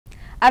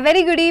A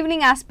very good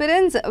evening,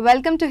 aspirants.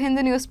 Welcome to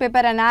Hindu Newspaper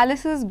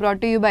Analysis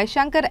brought to you by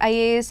Shankar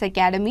IAS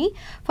Academy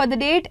for the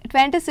date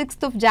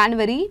 26th of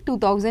January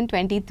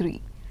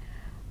 2023.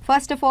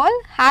 First of all,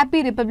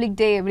 Happy Republic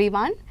Day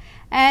everyone.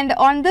 And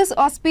on this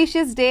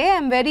auspicious day, I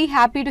am very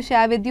happy to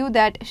share with you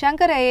that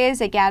Shankar IAS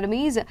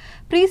Academy's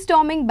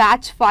pre-storming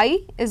batch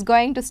 5 is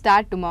going to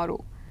start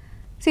tomorrow.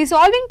 See,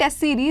 solving test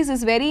series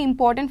is very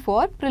important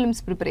for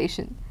prelims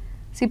preparation.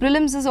 See,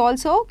 prelims is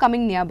also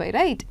coming nearby,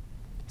 right?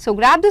 So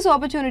grab this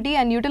opportunity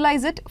and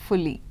utilize it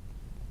fully.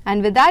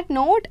 And with that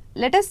note,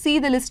 let us see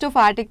the list of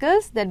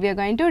articles that we are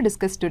going to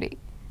discuss today.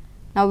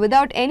 Now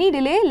without any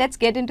delay, let's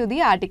get into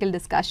the article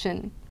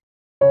discussion.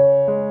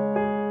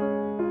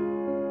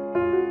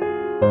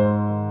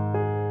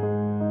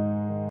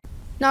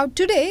 Now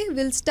today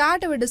we'll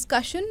start our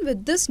discussion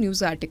with this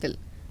news article.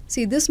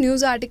 See, this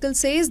news article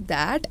says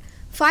that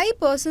 5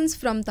 persons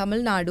from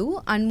Tamil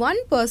Nadu and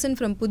 1 person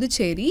from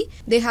Puducherry,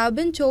 they have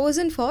been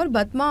chosen for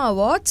Padma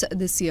Awards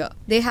this year.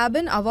 They have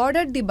been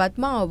awarded the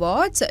Padma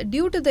Awards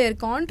due to their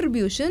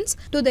contributions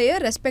to their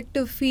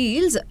respective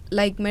fields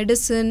like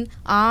medicine,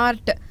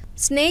 art,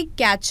 snake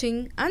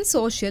catching and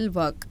social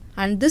work.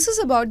 And this is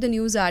about the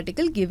news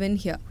article given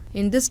here.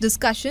 In this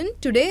discussion,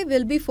 today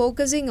we'll be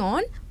focusing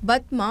on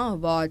Padma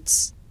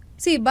Awards.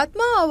 See,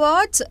 Padma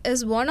Awards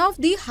is one of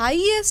the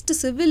highest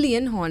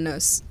civilian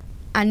honors.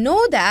 And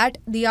know that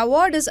the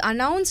award is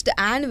announced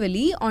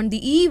annually on the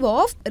eve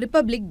of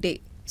Republic Day.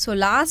 So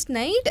last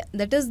night,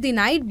 that is the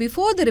night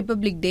before the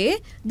Republic Day,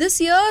 this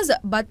year's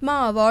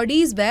Padma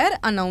awardees were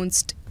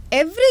announced.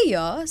 Every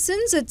year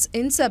since its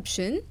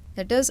inception,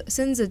 that is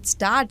since its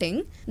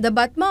starting, the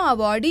Padma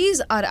awardees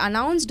are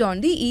announced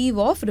on the eve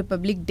of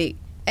Republic Day.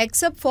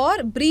 Except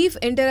for brief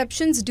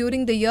interruptions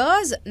during the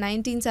years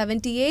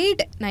 1978,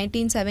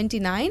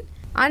 1979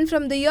 and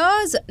from the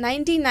years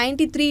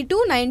 1993 to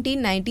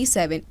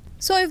 1997.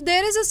 So if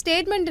there is a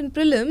statement in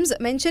prelims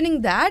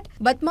mentioning that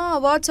Padma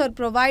awards are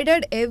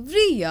provided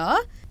every year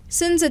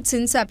since its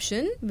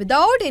inception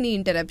without any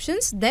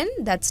interruptions, then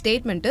that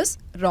statement is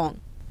wrong.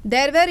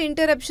 There were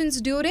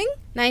interruptions during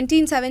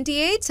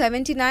 1978,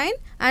 79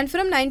 and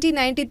from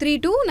 1993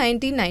 to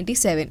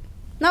 1997.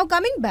 Now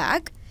coming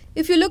back,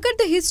 if you look at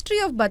the history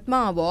of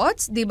Padma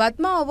Awards, the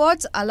Padma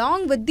Awards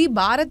along with the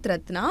Bharat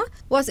Ratna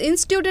was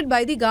instituted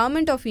by the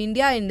Government of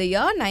India in the year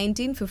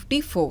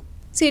 1954.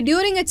 See,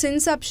 during its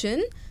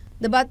inception,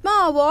 the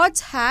Padma Awards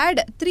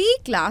had 3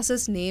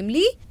 classes,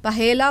 namely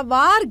Pahela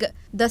Varg,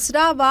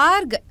 Dasra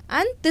Varg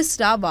and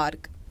Tisra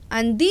Varg.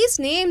 And these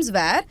names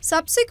were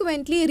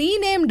subsequently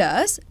renamed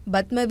as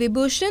Padma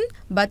Vibhushan,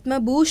 Padma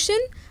Bhushan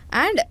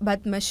and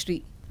Padma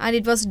Shri. And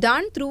it was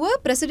done through a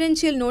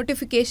presidential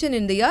notification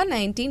in the year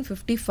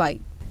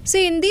 1955.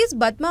 See, in these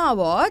Padma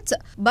Awards,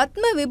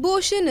 Padma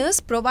Vibhushan is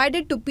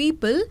provided to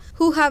people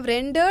who have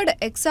rendered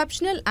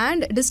exceptional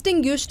and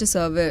distinguished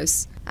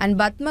service. And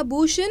Padma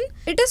Bhushan,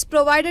 it is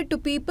provided to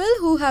people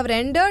who have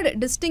rendered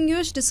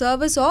distinguished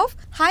service of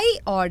high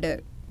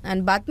order.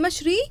 And Padma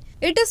Shri,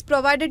 it is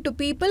provided to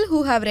people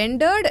who have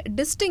rendered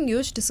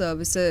distinguished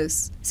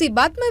services. See,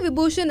 Padma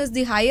Vibhushan is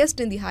the highest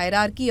in the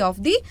hierarchy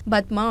of the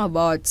Padma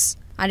Awards.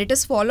 And it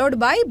is followed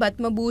by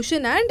Padma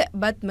Bhushan and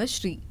Padma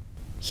Shri.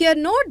 Here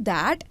note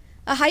that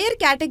a higher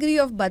category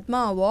of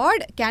Padma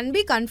Award can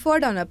be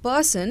conferred on a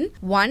person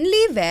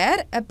only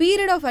where a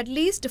period of at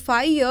least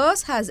 5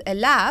 years has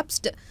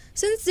elapsed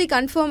since the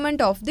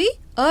conferment of the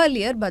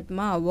earlier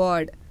Padma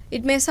Award.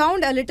 It may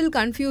sound a little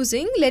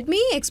confusing. Let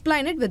me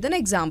explain it with an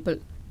example.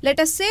 Let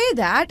us say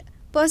that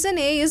person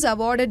A is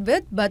awarded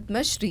with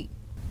Padma Shri.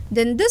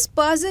 Then this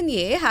person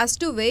A has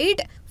to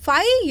wait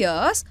 5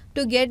 years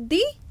to get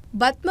the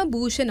Padma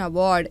Bhushan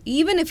award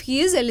even if he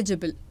is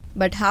eligible.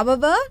 But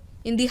however,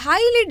 in the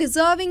highly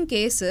deserving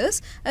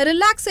cases, a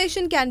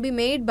relaxation can be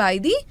made by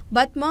the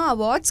Padma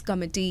Awards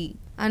Committee.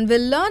 And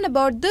we'll learn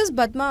about this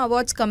Padma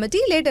Awards Committee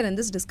later in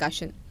this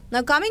discussion.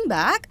 Now coming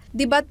back,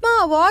 the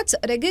Padma Awards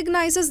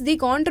recognizes the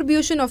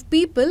contribution of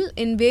people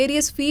in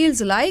various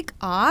fields like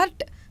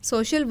art,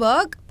 social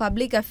work,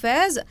 public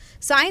affairs,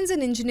 science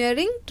and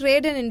engineering,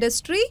 trade and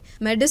industry,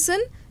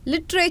 medicine,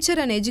 literature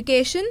and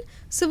education,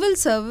 civil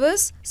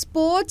service,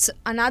 sports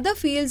and other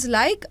fields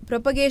like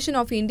propagation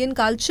of Indian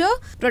culture,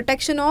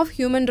 protection of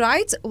human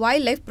rights,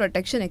 wildlife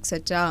protection,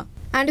 etc.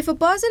 And if a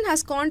person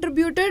has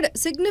contributed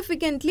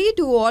significantly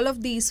to all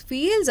of these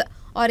fields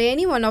or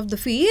any one of the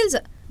fields,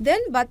 then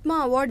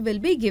Padma Award will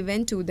be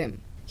given to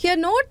them. Here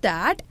note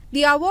that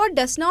the award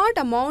does not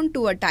amount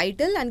to a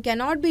title and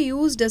cannot be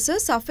used as a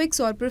suffix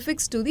or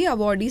prefix to the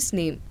awardee's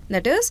name.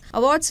 That is,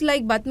 awards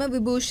like Padma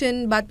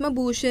Vibhushan, Padma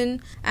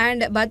Bhushan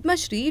and Padma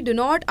Shri do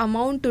not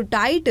amount to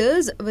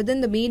titles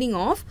within the meaning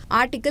of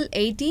Article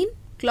 18,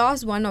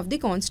 Clause 1 of the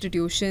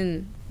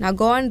Constitution. Now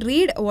go and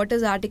read what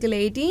is Article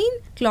 18,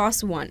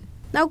 Clause 1.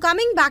 Now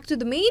coming back to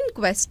the main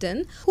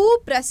question, who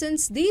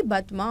presents the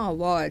Padma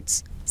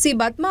Awards? See,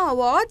 Padma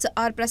Awards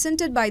are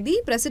presented by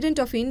the President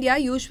of India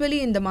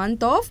usually in the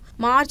month of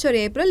March or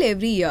April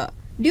every year.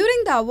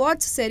 During the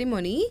awards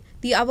ceremony,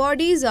 the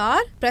awardees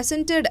are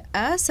presented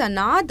a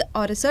sanad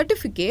or a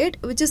certificate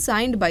which is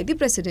signed by the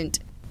President.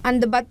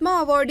 And the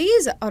Padma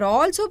awardees are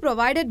also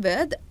provided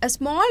with a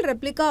small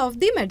replica of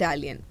the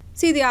medallion.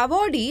 See, the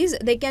awardees,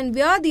 they can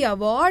wear the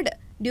award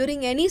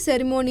during any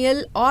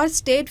ceremonial or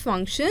state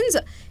functions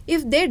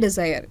if they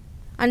desire.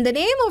 And the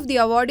name of the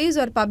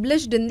awardees are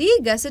published in the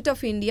Gazette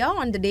of India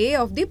on the day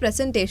of the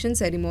presentation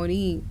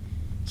ceremony.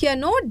 Here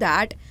note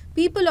that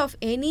people of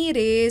any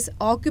race,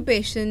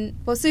 occupation,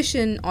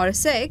 position or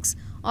sex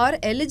are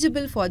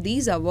eligible for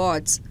these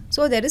awards.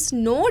 So there is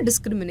no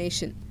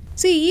discrimination.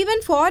 See,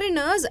 even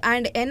foreigners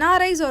and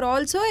NRIs are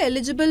also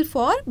eligible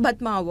for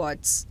Padma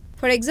awards.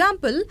 For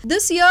example,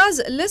 this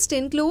year's list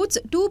includes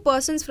 2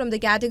 persons from the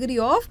category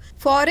of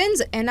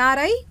Foreigners,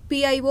 NRI,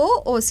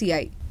 PIO,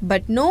 OCI.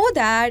 But know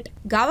that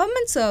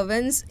government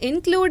servants,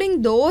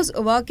 including those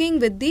working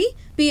with the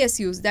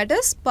PSUs, that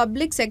is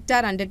public sector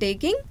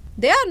undertaking,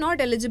 they are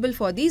not eligible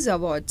for these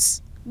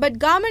awards. But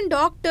government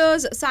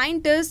doctors,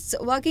 scientists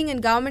working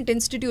in government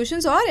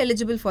institutions are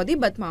eligible for the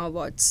Padma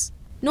awards.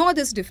 Know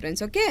this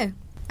difference, okay?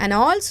 And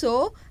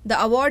also,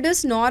 the award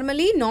is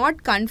normally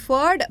not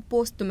conferred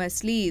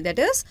posthumously. That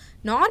is,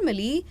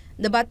 normally,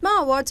 the Padma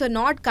awards are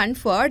not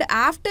conferred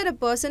after a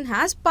person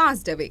has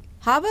passed away.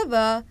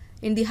 However,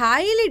 in the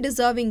highly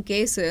deserving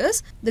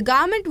cases, the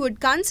government would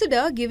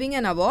consider giving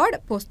an award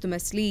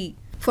posthumously.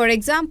 For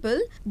example,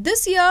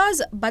 this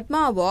year's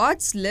Padma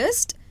awards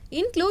list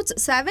includes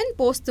 7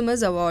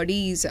 posthumous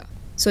awardees.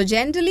 So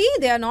generally,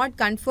 they are not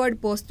conferred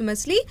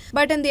posthumously,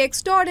 but in the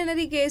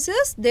extraordinary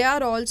cases, they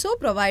are also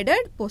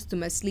provided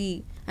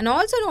posthumously. And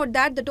also note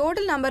that the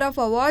total number of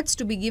awards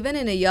to be given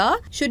in a year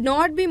should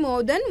not be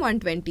more than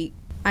 120.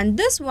 And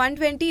this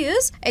 120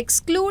 is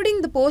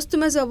excluding the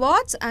posthumous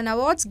awards and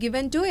awards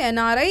given to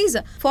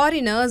NRIs,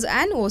 foreigners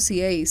and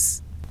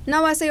OCIs.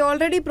 Now, as I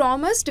already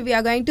promised, we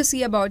are going to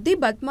see about the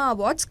Padma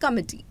Awards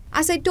Committee.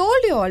 As I told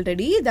you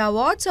already, the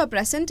awards are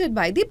presented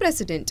by the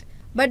President.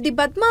 But the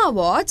Padma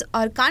Awards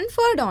are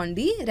conferred on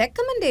the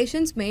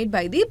recommendations made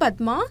by the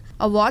Padma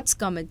Awards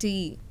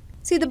Committee.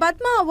 See, the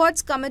Padma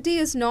Awards Committee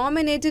is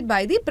nominated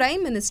by the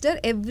Prime Minister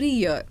every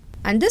year.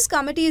 And this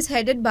committee is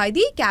headed by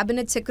the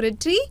Cabinet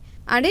Secretary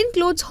and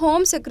includes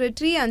Home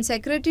Secretary and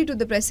Secretary to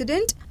the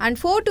President and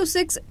 4 to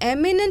 6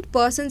 eminent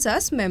persons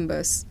as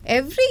members.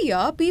 Every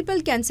year,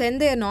 people can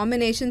send their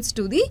nominations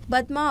to the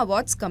Padma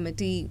Awards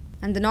Committee.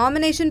 And the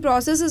nomination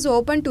process is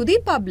open to the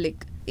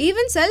public.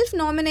 Even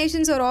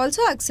self-nominations are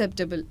also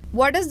acceptable.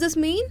 What does this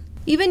mean?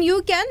 Even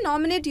you can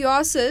nominate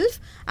yourself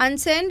and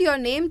send your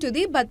name to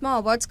the Padma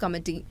Awards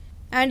Committee.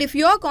 And if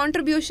your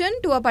contribution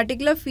to a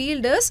particular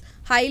field is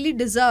highly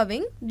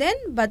deserving, then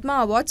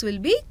Padma Awards will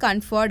be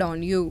conferred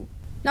on you.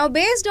 Now,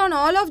 based on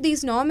all of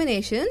these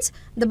nominations,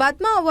 the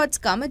Padma Awards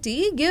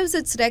Committee gives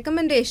its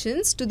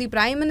recommendations to the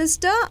Prime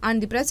Minister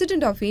and the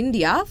President of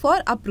India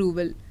for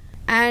approval.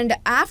 And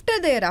after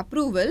their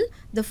approval,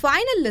 the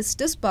final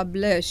list is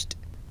published.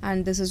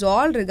 And this is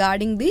all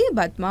regarding the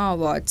Padma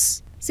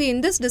Awards. See,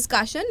 in this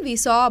discussion, we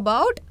saw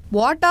about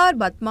what are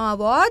Padma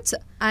Awards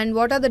and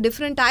what are the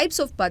different types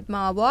of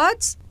Padma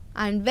Awards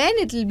and when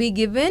it will be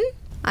given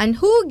and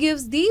who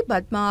gives the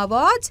Padma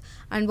Awards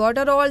and what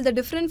are all the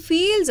different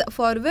fields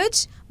for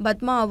which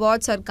Padma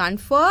Awards are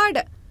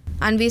conferred.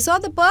 And we saw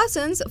the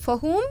persons for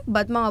whom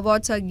Padma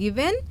Awards are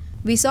given.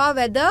 We saw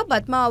whether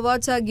Padma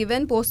Awards are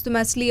given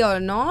posthumously or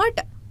not.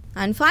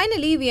 And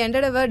finally, we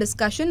ended our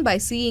discussion by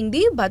seeing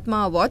the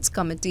Padma Awards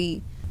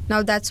Committee.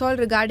 Now, that's all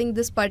regarding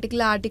this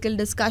particular article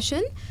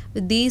discussion.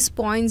 With these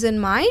points in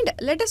mind,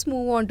 let us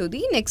move on to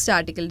the next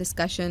article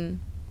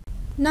discussion.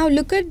 Now,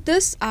 look at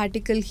this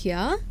article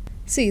here.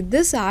 See,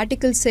 this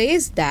article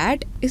says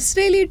that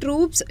Israeli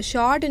troops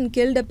shot and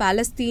killed a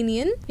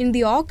Palestinian in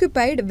the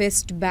occupied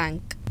West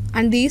Bank.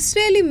 And the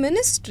Israeli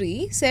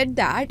ministry said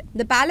that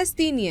the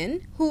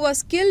Palestinian who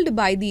was killed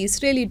by the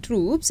Israeli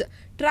troops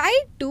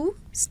tried to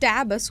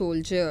stab a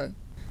soldier.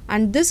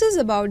 And this is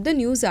about the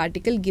news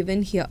article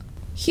given here.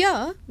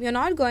 Here, we are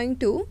not going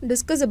to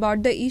discuss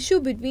about the issue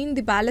between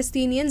the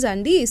Palestinians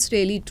and the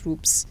Israeli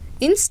troops.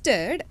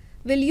 Instead,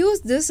 we'll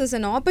use this as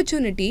an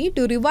opportunity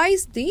to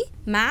revise the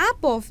map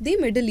of the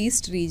Middle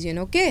East region,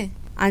 okay?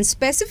 And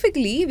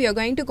specifically, we are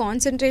going to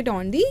concentrate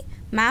on the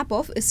map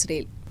of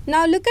Israel.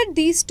 Now, look at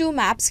these two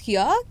maps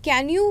here.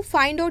 Can you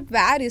find out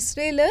where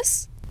Israel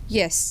is?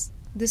 Yes,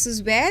 this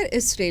is where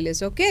Israel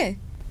is, okay?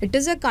 It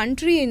is a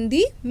country in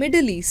the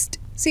Middle East.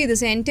 See,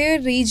 this entire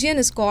region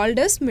is called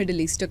as Middle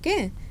East,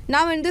 okay?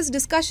 Now, in this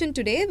discussion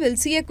today, we'll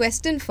see a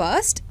question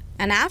first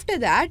and after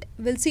that,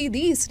 we'll see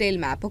the Israel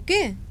map,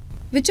 okay?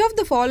 Which of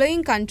the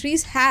following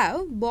countries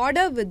have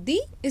border with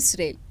the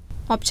Israel?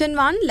 Option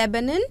 1,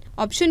 Lebanon.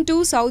 Option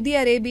 2, Saudi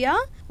Arabia.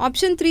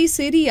 Option 3,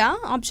 Syria.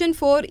 Option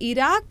 4,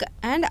 Iraq.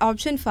 And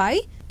option 5,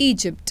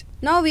 Egypt.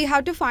 Now, we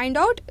have to find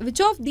out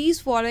which of these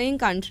following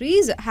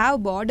countries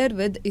have border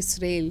with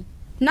Israel.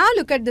 Now,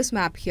 look at this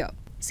map here.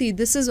 See,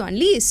 this is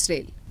only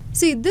Israel.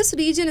 See, this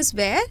region is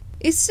where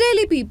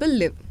Israeli people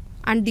live.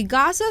 And the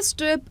Gaza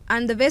Strip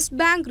and the West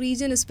Bank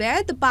region is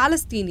where the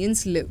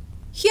Palestinians live.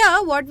 Here,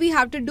 what we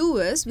have to do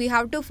is, we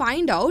have to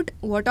find out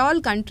what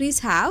all countries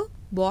have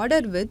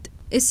border with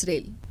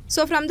Israel.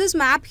 So from this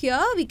map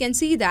here, we can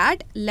see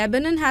that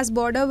Lebanon has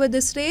border with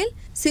Israel,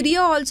 Syria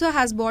also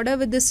has border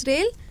with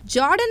Israel,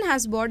 Jordan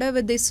has border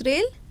with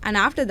Israel, and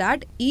after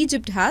that,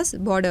 Egypt has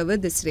border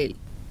with Israel.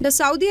 Does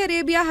Saudi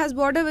Arabia has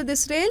border with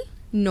Israel?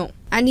 No.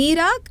 And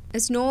Iraq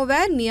is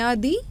nowhere near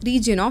the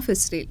region of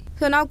Israel.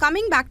 So now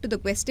coming back to the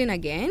question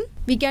again,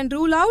 we can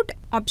rule out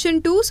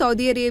option 2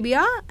 Saudi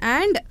Arabia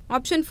and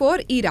option 4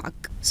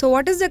 Iraq. So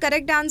what is the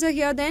correct answer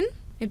here then?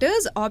 It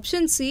is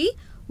option C,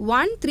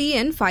 1, 3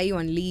 and 5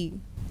 only.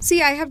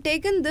 See, I have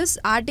taken this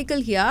article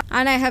here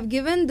and I have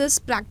given this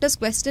practice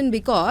question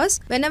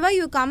because whenever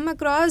you come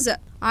across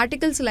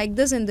articles like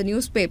this in the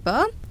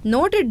newspaper,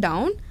 note it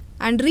down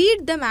and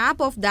read the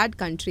map of that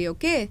country,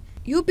 okay?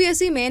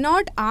 UPSC may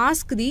not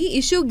ask the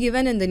issue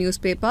given in the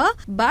newspaper,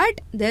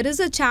 but there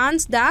is a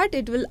chance that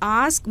it will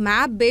ask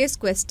map-based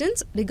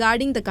questions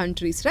regarding the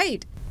countries,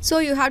 right? So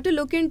you have to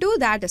look into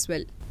that as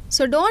well.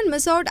 So don't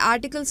miss out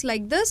articles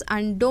like this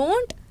and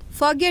don't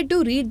forget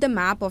to read the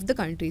map of the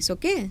countries,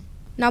 okay?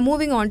 Now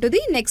moving on to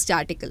the next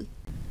article.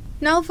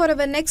 Now for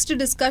our next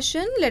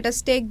discussion, let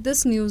us take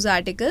this news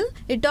article.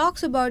 It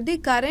talks about the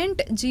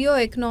current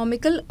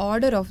geo-economical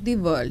order of the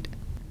world.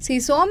 See,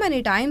 so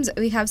many times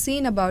we have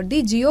seen about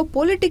the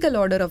geopolitical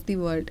order of the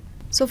world.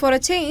 So for a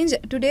change,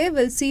 today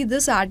we'll see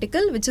this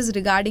article which is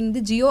regarding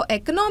the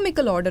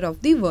geo-economical order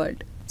of the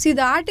world. See,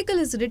 the article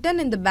is written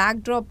in the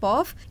backdrop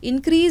of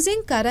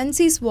increasing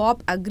currency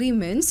swap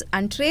agreements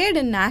and trade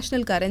in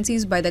national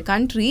currencies by the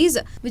countries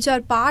which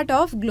are part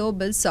of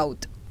Global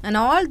South. And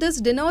all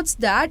this denotes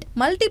that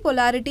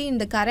multipolarity in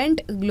the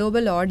current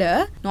global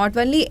order not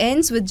only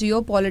ends with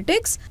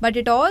geopolitics, but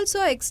it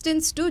also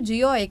extends to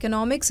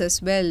geoeconomics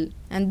as well.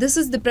 And this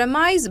is the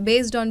premise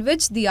based on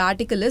which the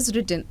article is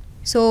written.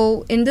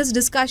 So, in this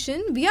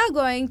discussion, we are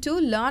going to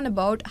learn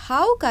about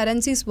how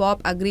currency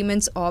swap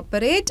agreements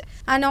operate,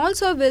 and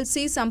also we'll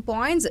see some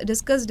points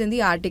discussed in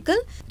the article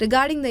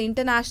regarding the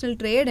international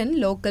trade in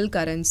local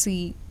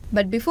currency.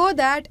 But before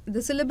that,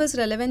 the syllabus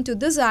relevant to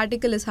this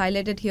article is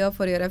highlighted here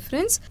for your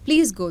reference.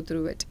 Please go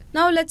through it.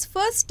 Now let's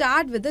first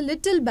start with a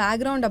little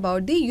background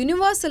about the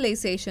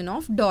universalization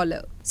of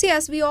dollar. See,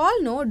 as we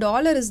all know,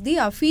 dollar is the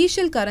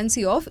official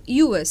currency of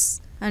US.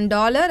 And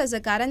dollar as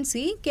a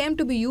currency came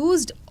to be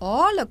used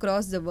all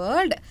across the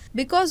world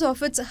because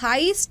of its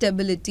high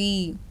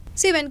stability.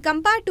 See, when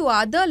compared to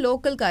other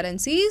local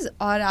currencies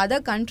or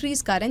other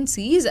countries'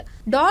 currencies,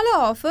 dollar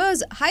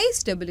offers high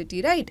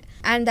stability, right?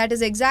 And that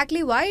is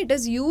exactly why it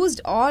is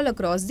used all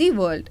across the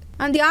world.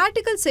 And the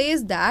article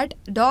says that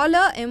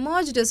dollar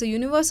emerged as a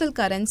universal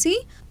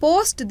currency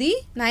post the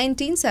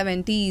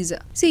 1970s.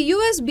 See,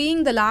 US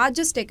being the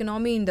largest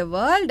economy in the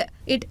world,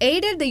 it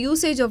aided the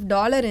usage of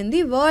dollar in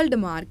the world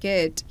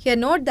market. Here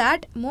note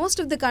that most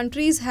of the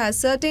countries has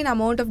certain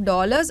amount of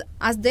dollars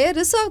as their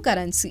reserve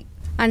currency.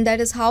 And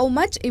that is how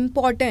much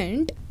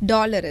important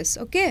dollar is,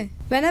 okay?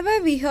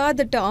 Whenever we hear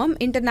the term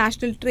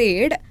international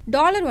trade,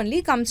 dollar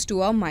only comes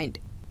to our mind.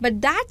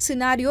 But that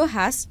scenario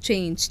has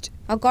changed.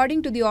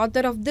 According to the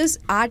author of this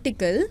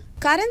article,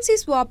 currency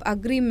swap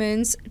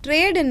agreements,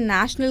 trade in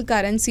national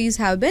currencies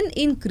have been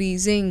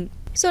increasing.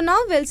 So now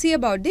we'll see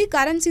about the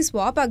currency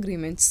swap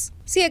agreements.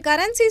 See, a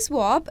currency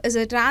swap is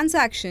a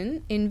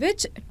transaction in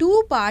which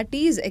two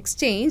parties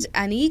exchange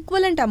an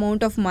equivalent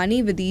amount of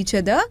money with each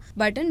other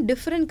but in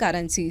different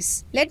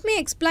currencies. Let me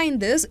explain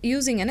this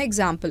using an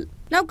example.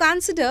 Now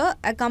consider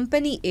a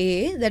company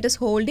A that is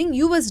holding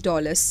US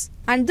dollars.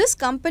 And this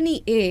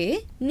company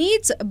A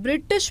needs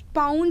British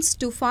pounds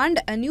to fund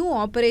a new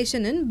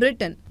operation in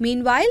Britain.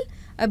 Meanwhile,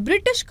 a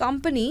British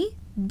company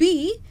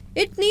B,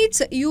 it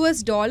needs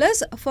US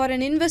dollars for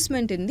an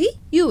investment in the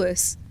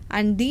US.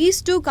 And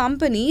these two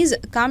companies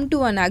come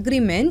to an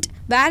agreement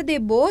where they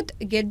both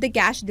get the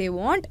cash they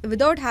want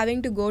without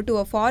having to go to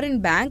a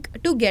foreign bank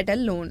to get a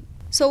loan.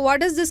 So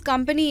what does this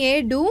company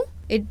A do?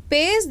 It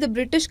pays the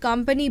British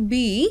company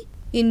B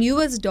in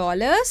US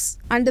dollars,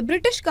 and the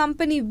British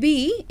company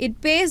B, it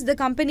pays the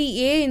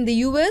company A in the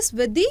US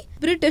with the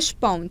British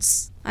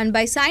pounds. And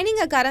by signing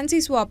a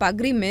currency swap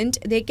agreement,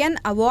 they can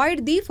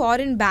avoid the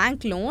foreign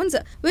bank loans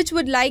which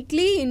would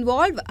likely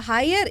involve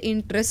higher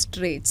interest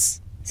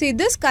rates. See,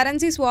 this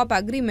currency swap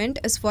agreement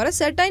is for a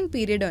certain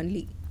period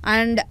only.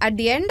 And at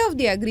the end of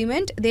the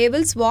agreement, they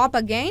will swap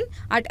again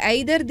at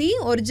either the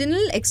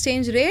original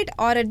exchange rate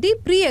or at the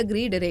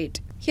pre-agreed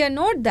rate. Here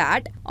note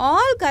that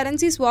all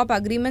currency swap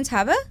agreements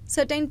have a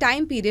certain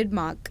time period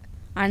mark.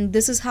 And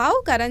this is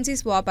how currency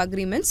swap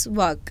agreements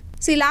work.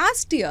 See,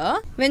 last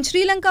year, when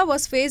Sri Lanka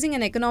was facing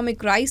an economic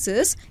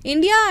crisis,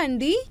 India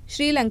and the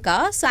Sri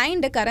Lanka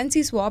signed a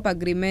currency swap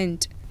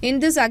agreement. In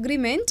this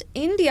agreement,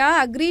 India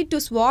agreed to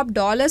swap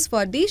dollars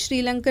for the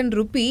Sri Lankan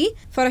rupee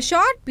for a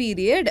short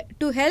period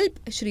to help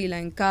Sri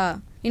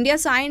Lanka. India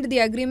signed the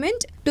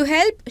agreement to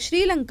help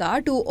Sri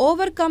Lanka to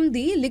overcome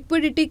the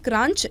liquidity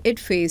crunch it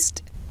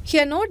faced.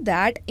 Here note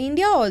that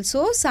India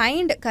also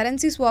signed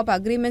currency swap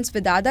agreements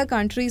with other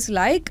countries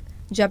like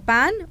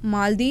Japan,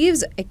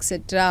 Maldives,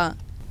 etc.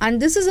 And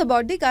this is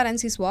about the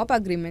currency swap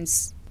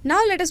agreements.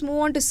 Now let us move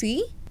on to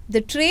see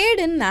the trade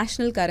in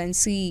national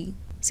currency.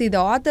 See, the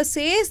author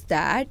says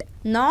that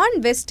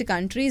non-West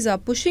countries are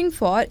pushing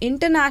for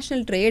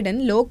international trade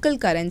in local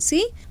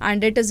currency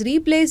and it is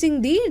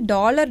replacing the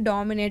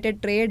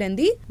dollar-dominated trade in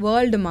the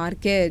world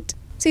market.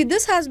 See,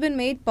 this has been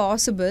made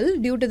possible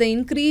due to the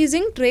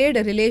increasing trade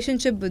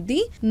relationship with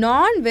the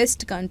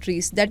non-West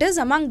countries, that is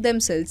among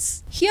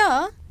themselves.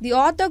 Here, the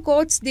author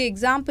quotes the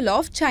example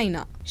of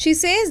China. She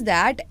says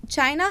that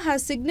China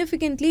has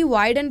significantly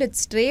widened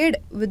its trade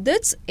with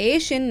its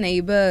Asian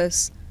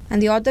neighbors.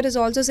 And the author is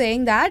also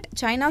saying that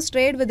China's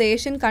trade with the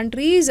Asian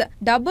countries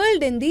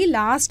doubled in the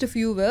last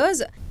few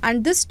years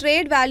and this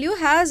trade value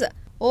has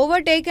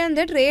overtaken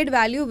the trade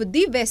value with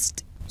the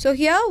West. So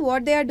here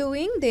what they are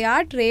doing, they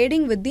are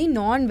trading with the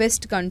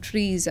non-West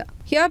countries.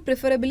 Here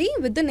preferably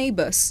with the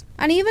neighbors.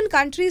 And even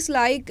countries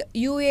like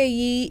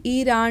UAE,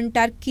 Iran,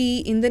 Turkey,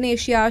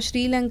 Indonesia,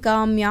 Sri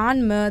Lanka,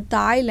 Myanmar,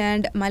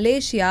 Thailand,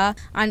 Malaysia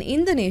and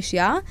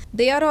Indonesia,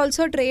 they are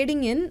also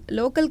trading in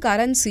local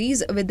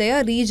currencies with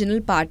their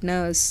regional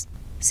partners.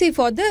 See,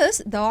 for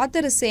this, the author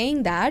is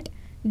saying that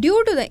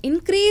due to the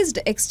increased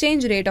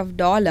exchange rate of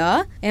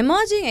dollar,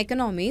 emerging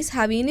economies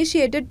have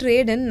initiated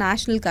trade in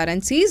national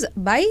currencies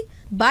by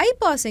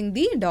bypassing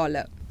the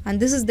dollar. And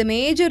this is the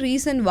major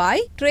reason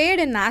why trade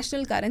in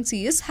national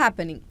currency is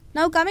happening.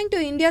 Now coming to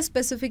India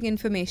specific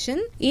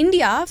information,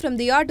 India from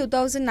the year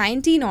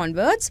 2019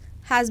 onwards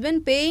has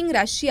been paying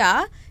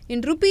Russia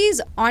in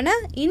rupees on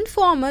an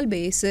informal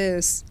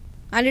basis.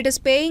 And it is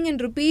paying in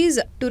rupees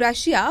to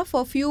Russia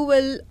for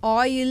fuel,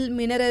 oil,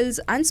 minerals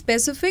and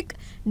specific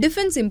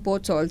defense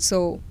imports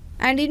also.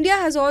 And India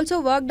has also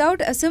worked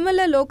out a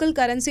similar local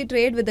currency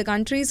trade with the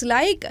countries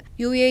like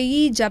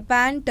UAE,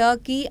 Japan,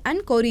 Turkey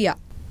and Korea.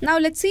 Now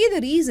let's see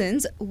the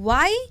reasons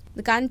why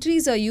the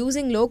countries are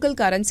using local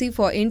currency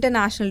for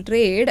international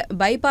trade,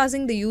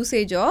 bypassing the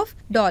usage of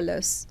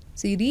dollars.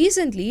 See,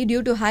 recently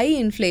due to high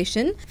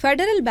inflation,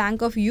 Federal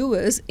Bank of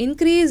US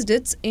increased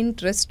its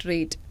interest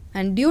rate.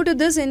 And due to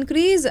this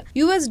increase,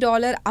 US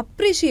dollar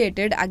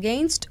appreciated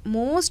against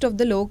most of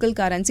the local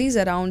currencies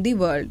around the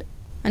world.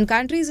 And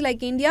countries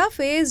like India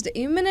faced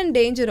imminent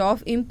danger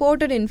of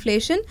imported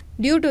inflation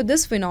due to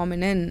this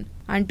phenomenon.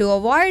 And to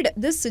avoid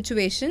this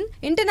situation,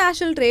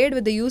 international trade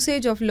with the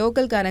usage of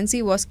local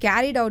currency was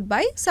carried out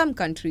by some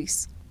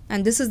countries.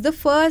 And this is the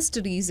first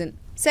reason.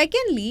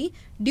 Secondly,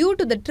 due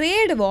to the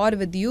trade war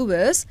with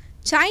US,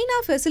 China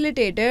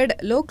facilitated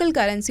local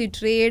currency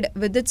trade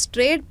with its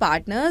trade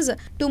partners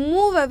to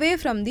move away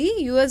from the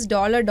US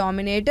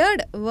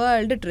dollar-dominated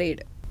world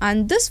trade.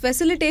 And this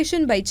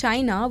facilitation by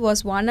China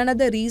was one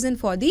another reason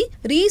for the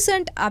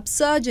recent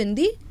upsurge in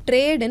the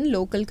trade in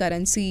local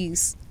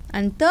currencies.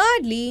 And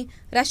thirdly,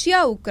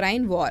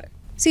 Russia-Ukraine war.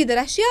 See, the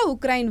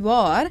Russia-Ukraine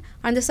war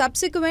and the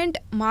subsequent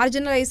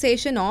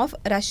marginalization of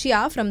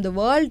Russia from the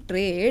world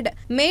trade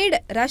made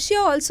Russia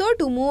also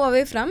to move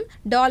away from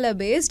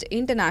dollar-based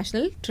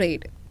international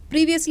trade.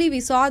 Previously, we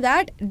saw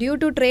that due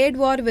to trade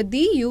war with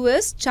the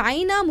US,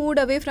 China moved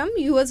away from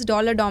US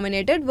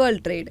dollar-dominated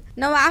world trade.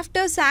 Now,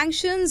 after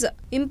sanctions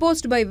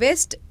imposed by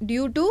West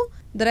due to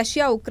the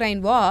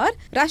Russia-Ukraine war,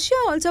 Russia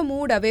also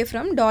moved away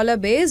from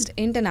dollar-based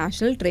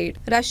international trade.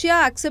 Russia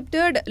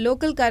accepted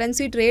local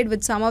currency trade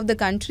with some of the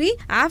country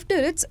after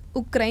its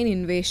Ukraine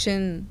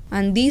invasion.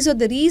 And these are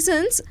the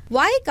reasons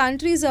why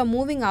countries are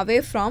moving away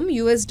from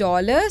US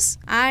dollars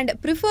and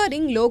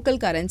preferring local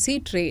currency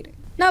trade.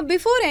 Now,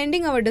 before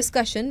ending our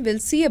discussion, we'll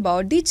see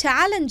about the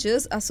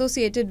challenges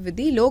associated with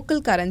the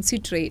local currency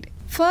trade.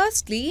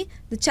 Firstly,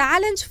 the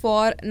challenge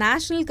for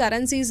national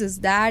currencies is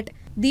that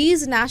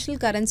these national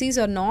currencies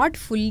are not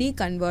fully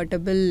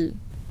convertible.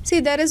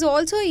 See, there is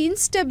also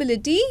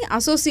instability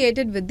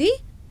associated with the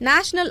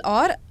national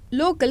or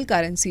local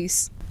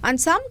currencies. And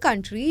some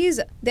countries,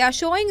 they are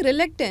showing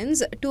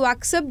reluctance to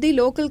accept the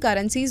local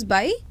currencies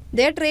by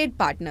their trade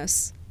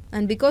partners.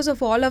 And because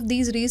of all of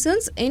these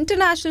reasons,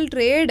 international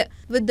trade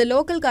with the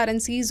local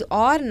currencies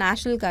or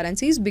national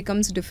currencies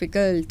becomes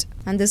difficult.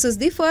 And this is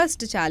the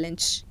first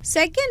challenge.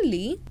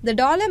 Secondly, the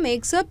dollar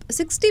makes up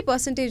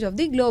 60% of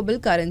the global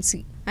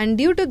currency. And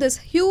due to this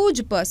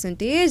huge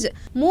percentage,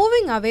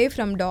 moving away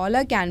from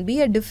dollar can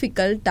be a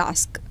difficult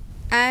task.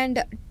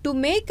 And to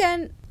make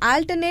an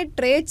alternate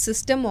trade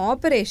system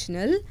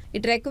operational,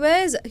 it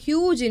requires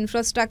huge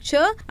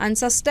infrastructure and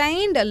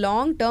sustained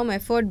long-term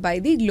effort by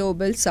the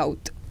global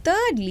south.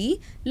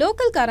 Thirdly,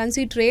 local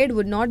currency trade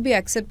would not be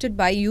accepted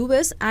by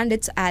US and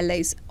its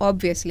allies,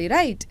 obviously,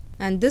 right?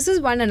 And this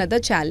is one another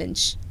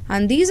challenge.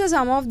 And these are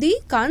some of the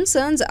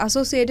concerns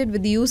associated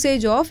with the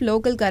usage of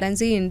local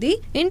currency in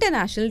the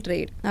international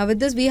trade. Now, with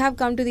this, we have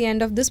come to the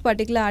end of this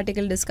particular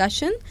article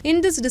discussion.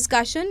 In this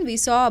discussion, we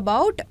saw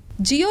about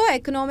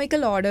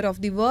geo-economical order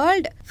of the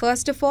world.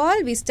 First of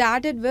all, we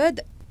started with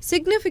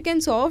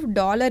significance of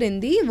dollar in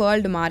the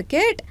world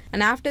market,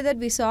 and after that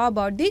we saw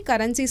about the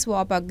currency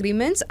swap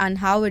agreements and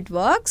how it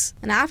works,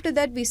 and after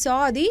that we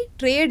saw the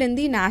trade in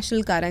the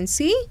national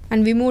currency,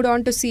 and we moved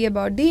on to see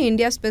about the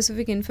India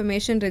specific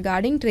information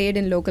regarding trade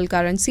in local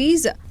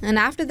currencies, and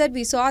after that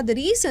we saw the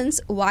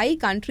reasons why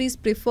countries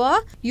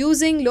prefer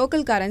using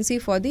local currency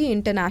for the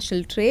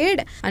international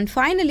trade, and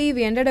finally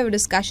we ended our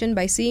discussion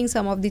by seeing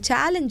some of the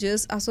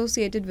challenges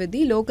associated with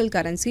the local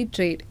currency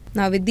trade.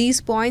 Now with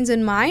these points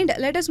in mind,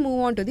 let us move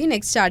on to the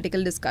next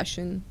article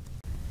discussion.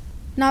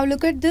 Now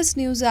look at this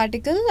news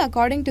article.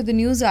 According to the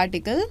news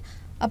article,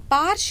 a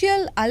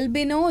partial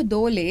albino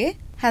dhole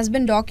has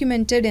been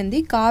documented in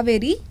the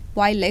Kaveri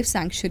Wildlife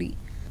Sanctuary.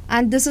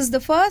 And this is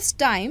the first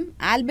time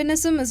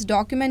albinism is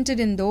documented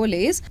in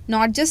dholes,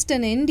 not just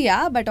in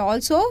India but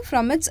also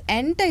from its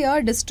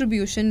entire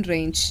distribution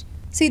range.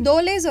 See,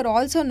 dholes are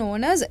also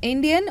known as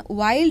Indian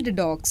wild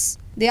dogs.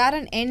 They are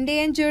an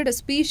endangered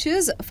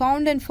species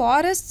found in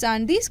forests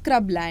and the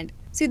scrubland.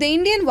 See, the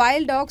Indian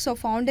wild dogs are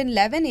found in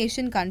 11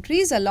 Asian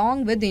countries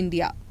along with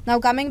India. Now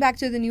coming back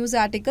to the news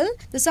article,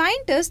 the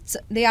scientists,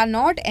 they are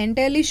not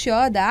entirely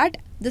sure that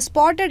the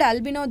spotted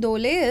albino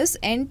dhole is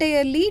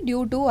entirely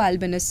due to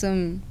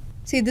albinism.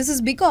 See, this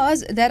is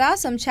because there are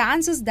some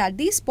chances that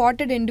the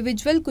spotted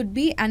individual could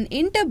be an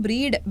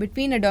interbreed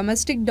between a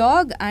domestic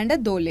dog and a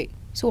dhole.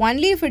 So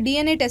only if a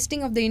DNA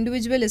testing of the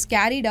individual is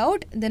carried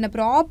out, then a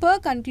proper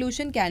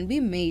conclusion can be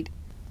made.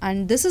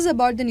 And this is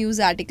about the news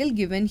article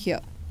given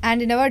here.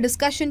 And in our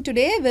discussion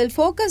today, we'll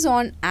focus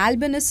on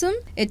albinism,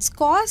 its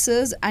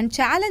causes and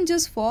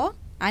challenges for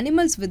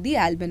animals with the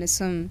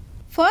albinism.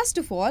 First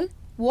of all,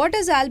 what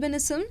is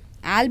albinism?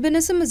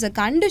 Albinism is a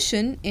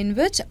condition in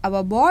which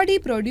our body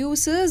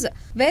produces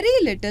very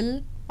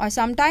little, or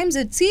sometimes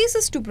it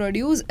ceases to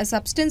produce, a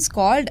substance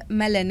called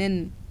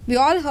melanin. We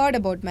all heard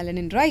about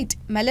melanin, right?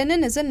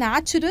 Melanin is a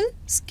natural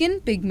skin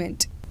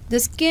pigment. The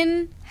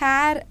skin,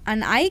 hair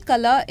and eye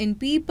color in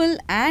people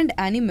and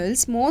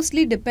animals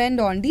mostly depend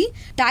on the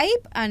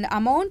type and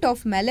amount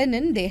of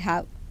melanin they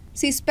have.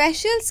 See,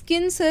 special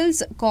skin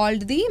cells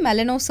called the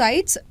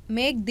melanocytes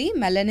make the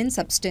melanin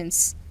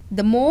substance.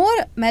 The more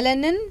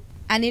melanin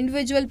an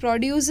individual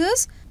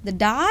produces, the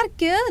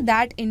darker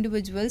that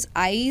individual's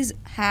eyes,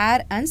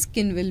 hair and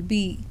skin will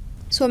be.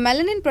 So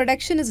melanin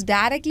production is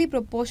directly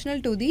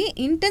proportional to the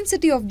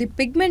intensity of the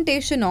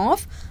pigmentation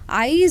of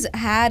eyes,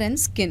 hair and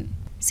skin.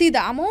 See,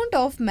 the amount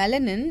of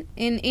melanin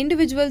in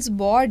individual's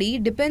body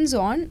depends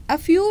on a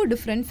few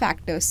different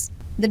factors.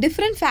 The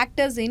different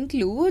factors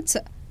includes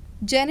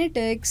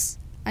genetics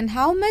and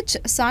how much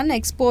sun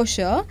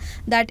exposure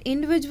that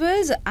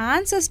individual's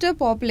ancestor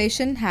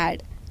population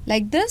had.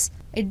 Like this,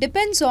 it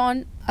depends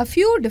on a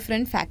few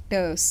different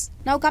factors.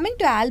 Now coming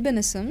to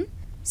albinism,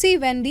 see,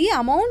 when the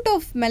amount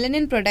of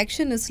melanin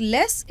production is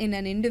less in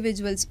an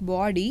individual's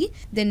body,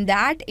 then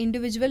that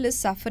individual is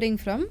suffering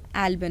from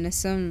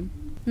albinism.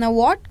 Now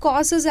what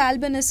causes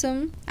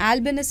albinism?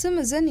 Albinism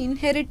is an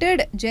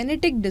inherited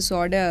genetic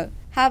disorder.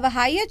 Have a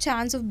higher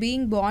chance of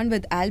being born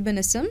with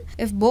albinism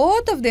if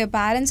both of their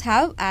parents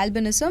have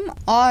albinism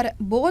or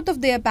both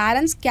of their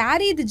parents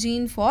carry the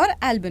gene for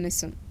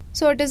albinism.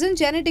 So it is a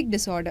genetic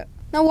disorder.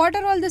 Now what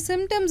are all the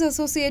symptoms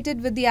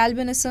associated with the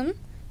albinism?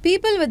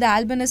 People with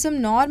albinism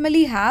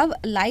normally have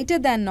lighter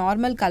than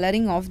normal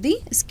coloring of the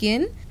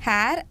skin,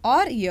 hair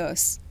or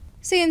ears.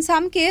 See, in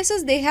some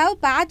cases they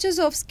have patches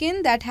of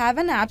skin that have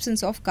an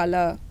absence of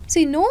color.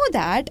 See, know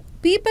that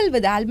people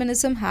with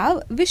albinism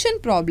have vision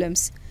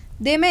problems.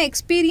 They may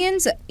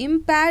experience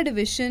impaired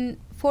vision,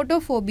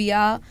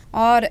 photophobia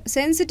or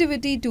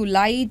sensitivity to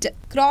light,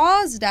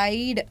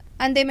 cross-eyed,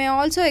 and they may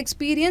also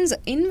experience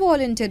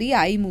involuntary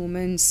eye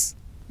movements.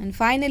 And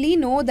finally,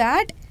 know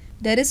that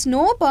there is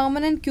no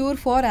permanent cure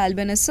for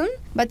albinism,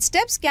 but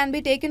steps can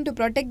be taken to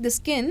protect the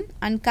skin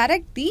and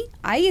correct the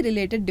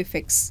eye-related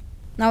defects.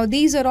 Now,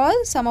 these are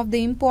all some of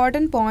the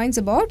important points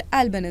about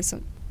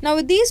albinism. Now,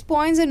 with these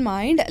points in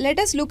mind, let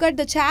us look at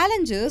the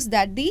challenges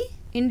that the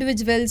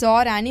individuals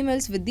or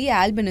animals with the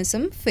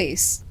albinism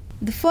face.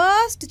 The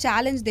first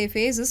challenge they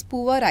face is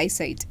poor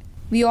eyesight.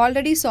 We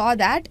already saw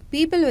that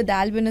people with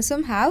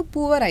albinism have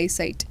poor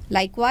eyesight.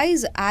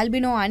 Likewise,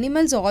 albino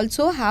animals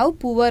also have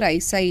poor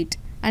eyesight,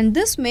 and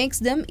this makes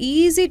them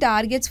easy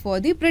targets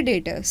for the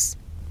predators.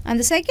 And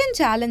the second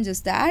challenge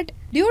is that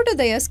due to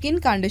their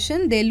skin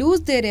condition, they lose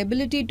their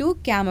ability to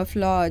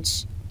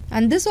camouflage,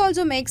 and this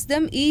also makes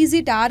them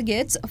easy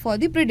targets for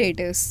the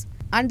predators.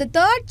 And the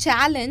third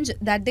challenge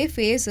that they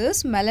face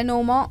is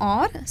melanoma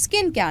or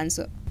skin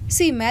cancer.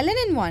 See,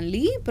 melanin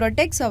only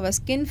protects our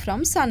skin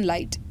from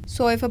sunlight.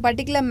 So if a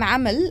particular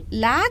mammal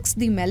lacks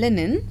the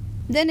melanin,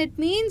 then it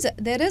means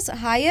there is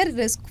higher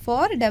risk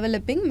for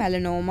developing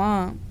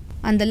melanoma.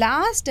 And the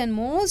last and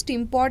most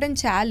important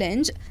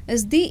challenge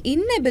is the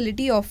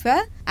inability of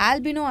an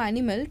albino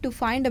animal to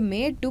find a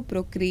mate to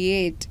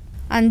procreate.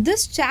 And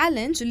this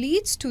challenge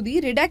leads to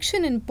the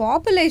reduction in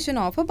population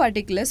of a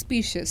particular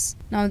species.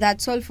 Now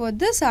that's all for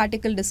this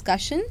article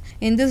discussion.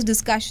 In this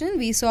discussion,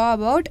 we saw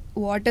about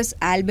what is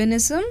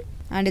albinism,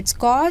 and its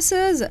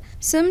causes,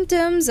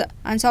 symptoms,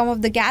 and some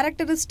of the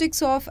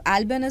characteristics of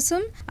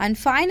albinism. And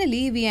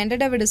finally, we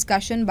ended our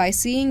discussion by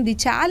seeing the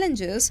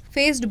challenges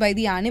faced by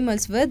the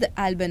animals with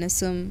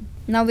albinism.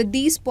 Now, with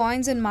these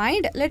points in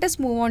mind, let us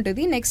move on to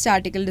the next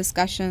article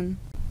discussion.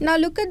 Now,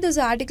 look at this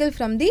article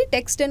from the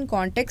text and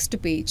context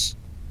page.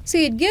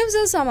 See, it gives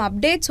us some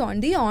updates on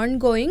the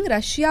ongoing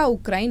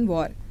Russia-Ukraine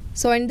war.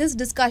 So, in this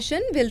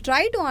discussion, we'll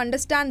try to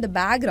understand the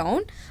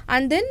background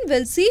and then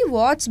we'll see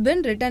what's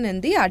been written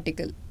in the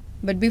article.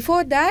 But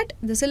before that,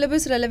 the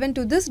syllabus relevant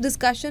to this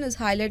discussion is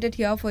highlighted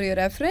here for your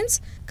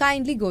reference.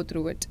 Kindly go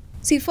through it.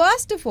 See,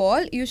 first of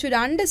all, you should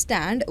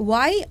understand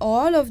why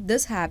all of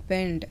this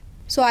happened.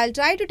 So, I'll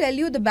try to tell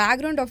you the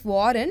background of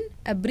war in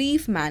a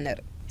brief manner.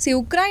 See,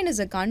 Ukraine is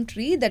a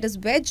country that is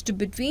wedged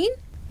between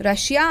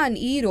Russia and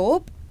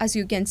Europe, as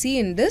you can see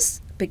in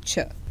this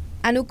picture.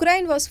 And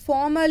Ukraine was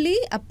formerly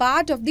a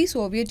part of the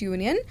Soviet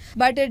Union,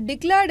 but it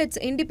declared its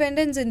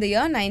independence in the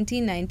year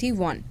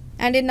 1991.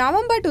 And in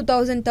November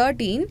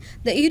 2013,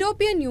 the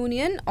European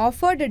Union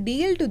offered a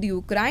deal to the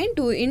Ukraine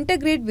to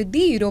integrate with the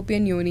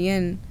European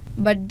Union.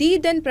 But the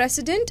then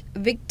President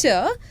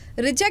Viktor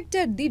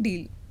rejected the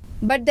deal.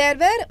 But there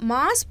were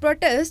mass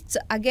protests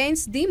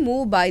against the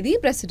move by the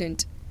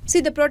President.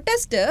 See, the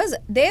protesters,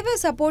 they were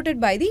supported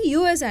by the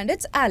US and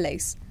its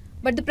allies.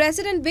 But the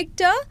President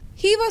Viktor,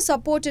 he was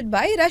supported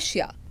by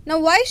Russia. Now,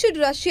 why should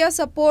Russia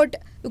support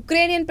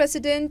Ukrainian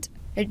President?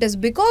 It is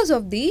because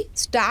of the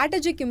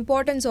strategic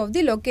importance of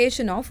the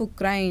location of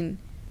Ukraine.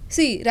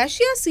 See,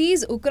 Russia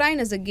sees Ukraine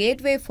as a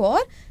gateway for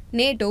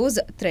NATO's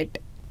threat.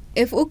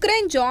 If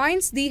Ukraine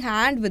joins the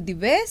hand with the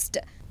West,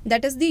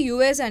 that is the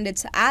US and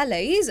its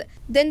allies,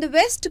 then the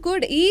West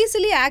could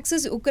easily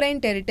access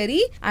Ukraine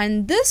territory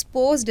and this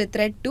posed a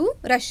threat to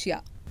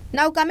Russia.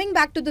 Now coming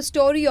back to the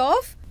story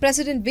of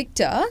President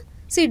Viktor,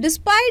 see,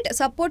 despite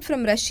support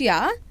from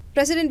Russia,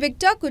 President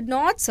Viktor could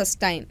not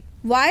sustain.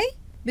 Why?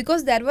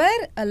 Because there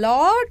were a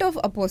lot of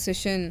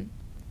opposition.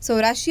 So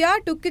Russia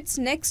took its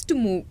next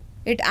move.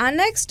 It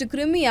annexed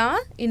Crimea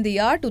in the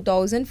year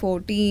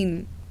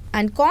 2014.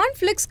 And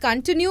conflicts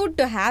continued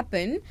to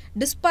happen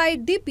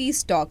despite the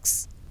peace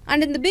talks.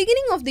 And in the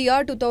beginning of the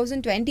year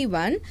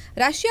 2021,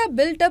 Russia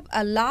built up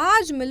a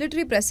large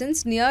military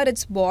presence near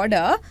its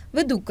border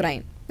with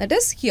Ukraine. That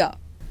is here.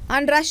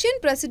 And Russian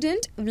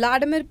President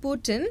Vladimir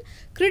Putin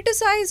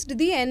criticized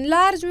the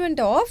enlargement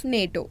of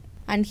NATO.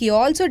 And he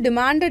also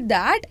demanded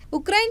that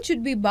Ukraine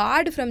should be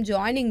barred from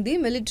joining the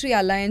military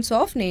alliance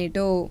of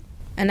NATO.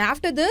 And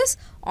after this,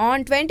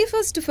 on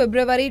 21st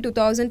February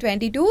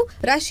 2022,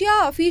 Russia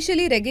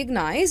officially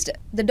recognized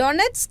the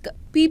Donetsk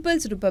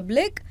People's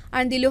Republic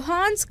and the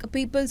Luhansk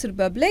People's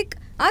Republic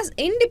as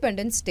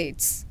independent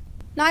states.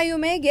 Now you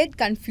may get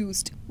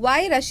confused.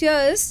 Why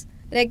Russia is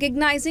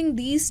recognizing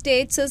these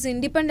states as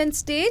independent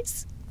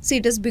states? See,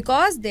 it is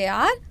because they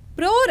are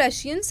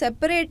pro-Russian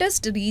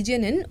separatist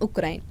region in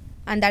Ukraine.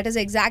 And that is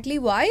exactly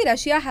why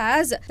Russia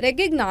has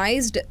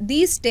recognized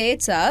these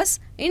states as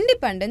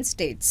independent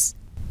states.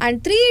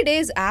 And 3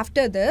 days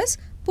after this,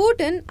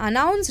 Putin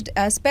announced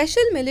a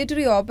special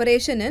military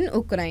operation in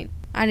Ukraine.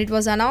 And it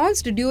was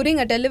announced during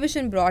a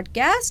television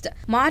broadcast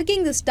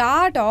marking the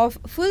start of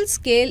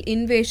full-scale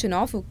invasion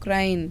of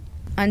Ukraine.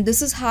 And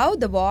this is how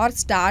the war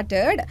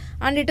started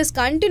and it is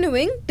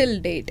continuing till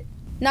date.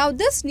 Now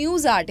this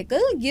news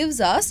article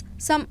gives us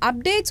some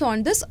updates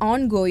on this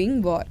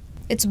ongoing war.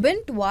 It's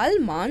been 12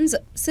 months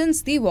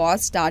since the war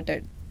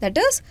started. That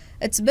is,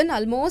 it's been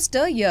almost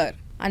a year.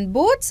 And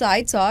both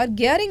sides are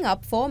gearing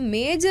up for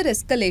major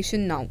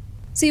escalation now.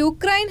 See,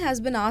 Ukraine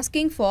has been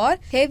asking for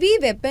heavy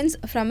weapons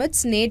from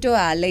its NATO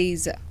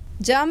allies.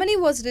 Germany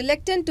was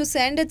reluctant to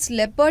send its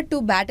Leopard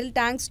 2 battle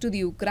tanks to the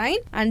Ukraine,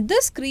 and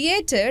this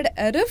created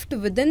a rift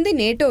within the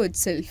NATO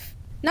itself.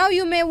 Now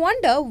you may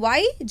wonder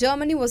why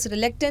Germany was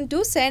reluctant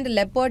to send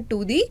Leopard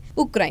to the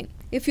Ukraine.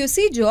 If you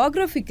see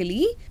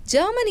geographically,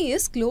 Germany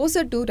is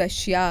closer to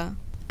Russia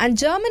and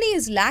Germany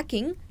is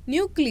lacking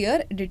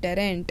nuclear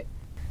deterrent.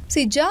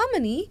 See,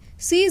 Germany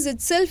sees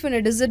itself in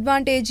a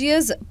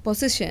disadvantageous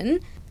position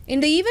in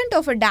the event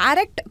of a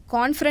direct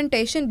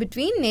confrontation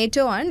between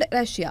NATO and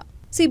Russia.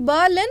 See,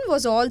 Berlin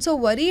was also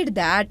worried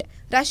that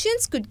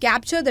Russians could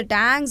capture the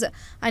tanks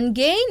and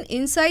gain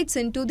insights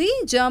into the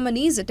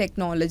Germany's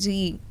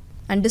technology.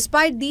 And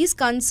despite these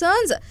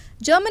concerns,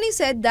 Germany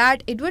said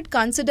that it would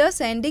consider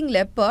sending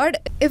Leopard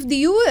if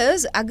the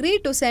US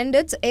agreed to send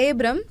its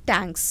Abrams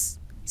tanks.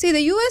 See,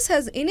 the US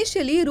has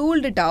initially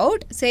ruled it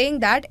out, saying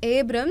that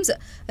Abrams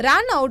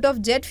ran out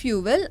of jet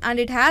fuel and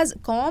it has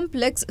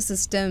complex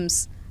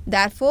systems.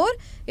 Therefore,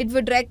 it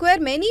would require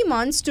many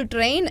months to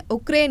train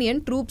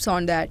Ukrainian troops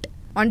on that.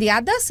 On the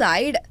other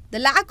side, the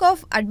lack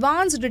of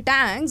advanced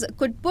tanks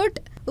could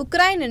put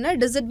Ukraine in a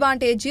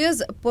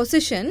disadvantageous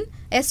position,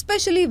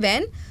 especially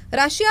when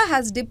Russia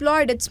has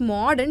deployed its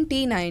modern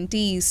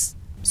T-90s.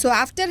 So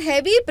after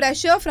heavy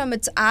pressure from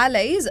its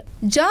allies,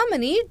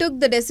 Germany took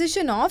the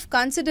decision of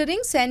considering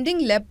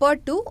sending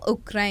Leopard to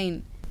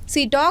Ukraine.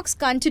 See, talks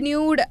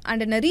continued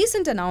and in a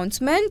recent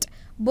announcement,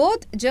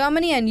 both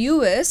Germany and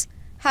US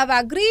have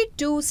agreed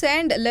to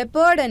send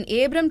Leopard and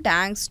Abram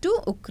tanks to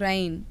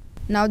Ukraine.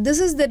 Now this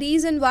is the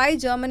reason why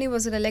Germany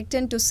was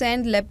reluctant to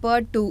send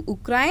Leopard to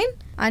Ukraine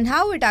and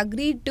how it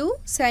agreed to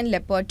send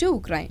Leopard to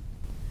Ukraine.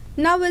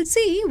 Now we'll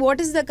see what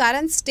is the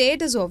current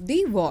status of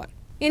the war.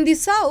 In the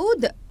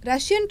south,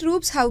 Russian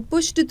troops have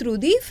pushed through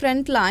the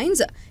front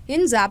lines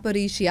in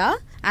Zaporizhia.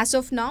 As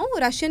of now,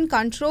 Russia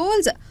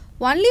controls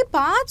only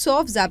parts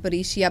of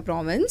Zaporizhia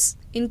province,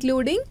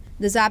 including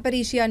the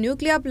Zaporizhia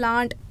nuclear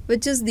plant,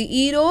 which is the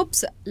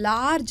Europe's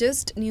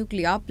largest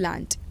nuclear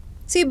plant.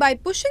 See, by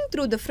pushing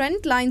through the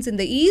front lines in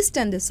the east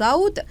and the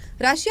south,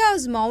 Russia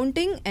is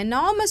mounting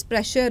enormous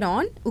pressure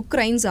on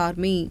Ukraine's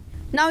army.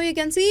 Now you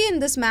can see in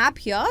this map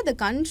here the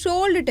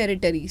controlled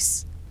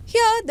territories.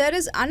 Here there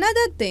is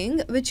another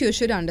thing which you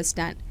should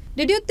understand.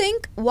 Did you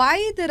think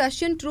why the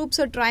Russian troops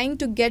are trying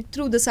to get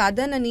through the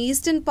southern and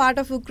eastern part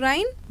of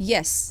Ukraine?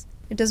 Yes,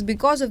 it is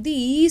because of the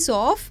ease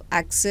of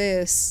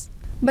access.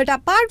 But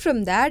apart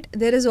from that,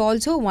 there is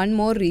also one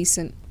more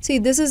reason. See,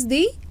 this is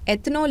the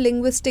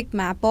ethno-linguistic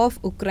map of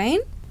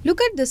Ukraine.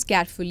 Look at this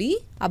carefully.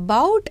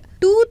 About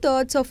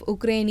 2/3 of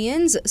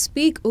Ukrainians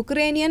speak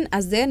Ukrainian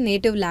as their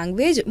native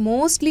language,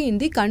 mostly in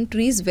the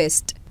country's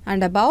west.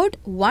 And about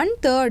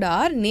 1/3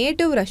 are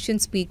native Russian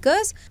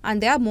speakers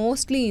and they are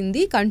mostly in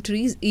the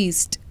country's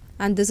east.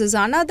 And this is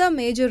another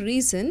major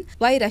reason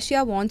why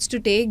Russia wants to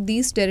take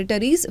these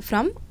territories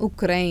from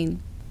Ukraine.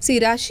 See,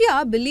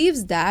 Russia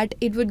believes that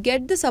it would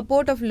get the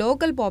support of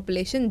local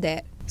population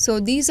there. So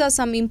these are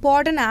some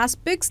important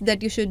aspects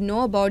that you should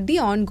know about the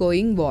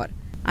ongoing war.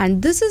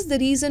 And this is the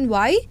reason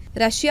why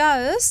Russia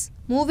is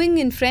moving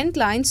in front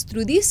lines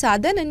through the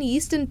southern and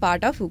eastern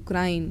part of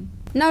Ukraine.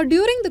 Now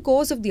during the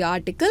course of the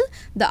article,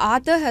 the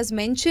author has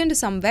mentioned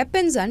some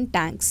weapons and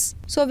tanks.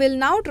 So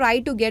we'll now try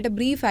to get a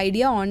brief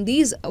idea on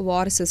these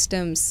war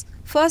systems.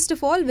 First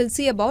of all, we'll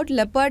see about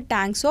Leopard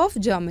tanks of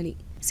Germany.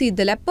 See,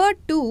 the Leopard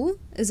 2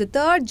 is a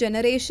third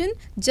generation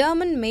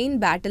German main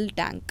battle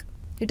tank.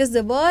 It is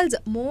the world's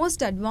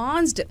most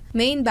advanced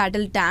main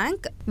battle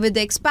tank with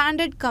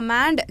expanded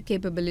command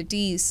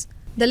capabilities.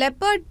 The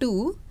Leopard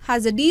 2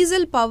 has a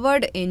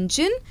diesel-powered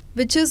engine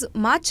which is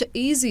much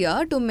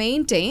easier to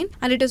maintain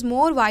and it is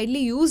more widely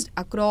used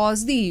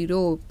across the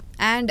Europe.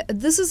 And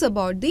this is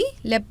about the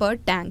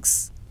Leopard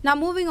tanks. Now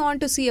moving on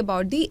to see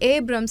about the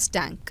Abrams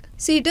tank.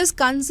 See, it is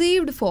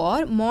conceived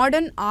for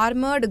modern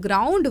armored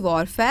ground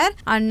warfare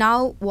and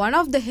now one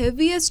of the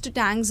heaviest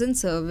tanks in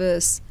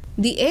service.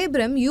 The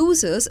Abrams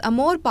uses a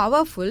more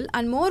powerful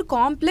and more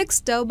complex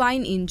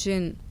turbine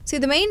engine. See,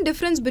 the main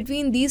difference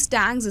between these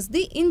tanks is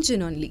the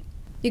engine only.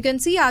 You can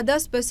see other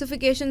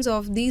specifications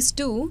of these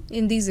two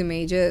in these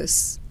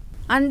images.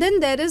 And then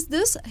there is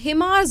this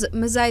HIMARS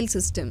missile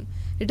system.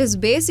 It is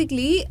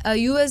basically a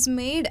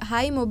US-made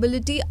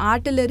high-mobility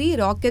artillery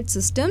rocket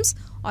systems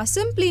or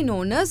simply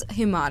known as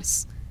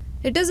HIMARS.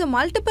 It is a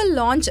multiple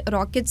launch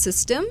rocket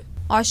system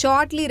or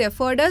shortly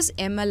referred as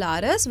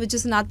MLRS, which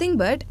is nothing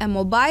but a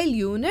mobile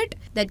unit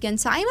that can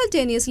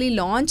simultaneously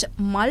launch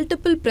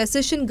multiple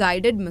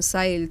precision-guided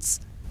missiles.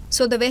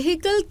 So the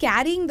vehicle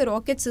carrying the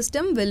rocket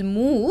system will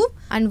move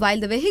and while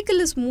the vehicle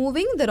is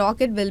moving, the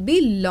rocket will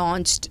be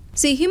launched.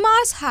 See,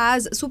 HIMARS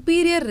has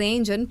superior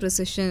range and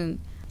precision.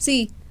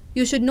 See,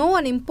 you should know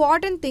an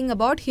important thing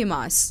about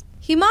HIMARS.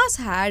 HIMARS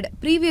had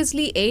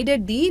previously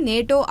aided the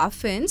NATO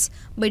offense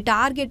by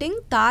targeting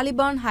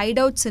Taliban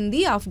hideouts in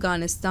the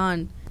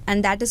Afghanistan.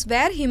 And that is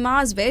where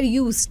HIMARS were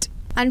used.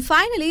 And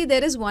finally,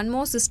 there is one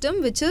more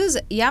system which is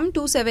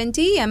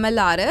M270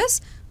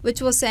 MLRS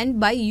which was sent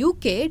by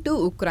UK to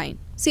Ukraine.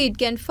 See, it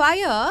can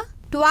fire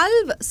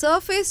 12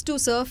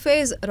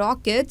 surface-to-surface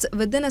rockets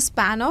within a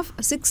span of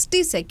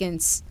 60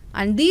 seconds.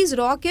 And these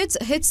rockets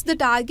hits the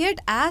target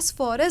as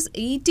far as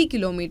 80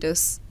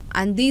 kilometers.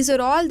 And these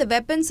are all the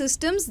weapon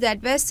systems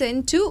that were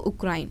sent to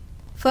Ukraine.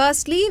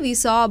 Firstly, we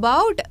saw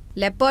about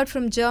Leopard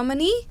from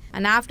Germany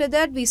and after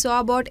that we saw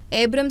about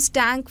Abrams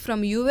tank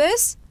from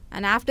US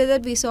and after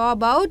that we saw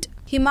about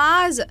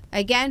HIMARS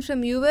again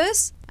from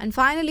US and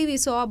finally we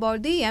saw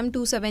about the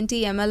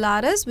M270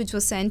 MLRS which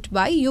was sent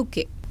by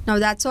UK. Now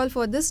that's all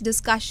for this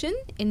discussion.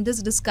 In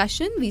this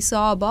discussion we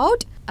saw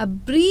about a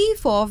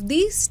brief of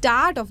the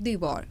start of the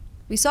war.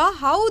 We saw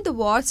how the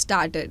war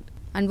started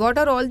and what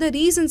are all the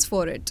reasons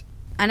for it.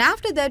 And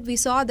after that we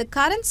saw the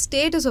current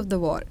status of the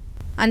war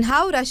and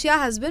how Russia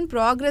has been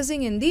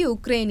progressing in the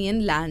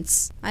Ukrainian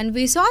lands. And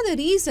we saw the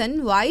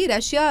reason why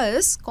Russia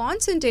is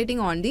concentrating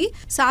on the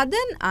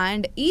southern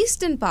and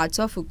eastern parts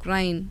of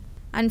Ukraine.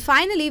 And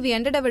finally, we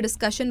ended our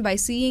discussion by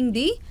seeing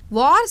the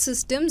war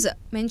systems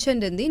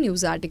mentioned in the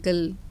news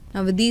article.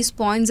 Now with these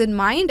points in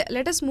mind,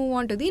 let us move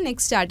on to the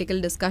next article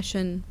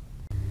discussion.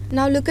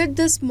 Now look at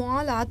this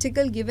small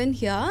article given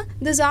here.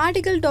 This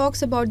article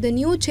talks about the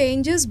new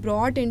changes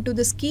brought into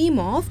the scheme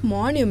of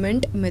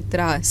monument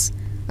mithras.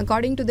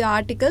 According to the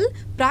article,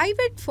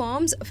 private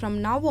firms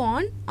from now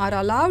on are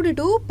allowed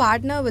to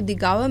partner with the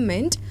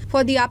government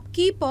for the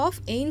upkeep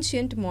of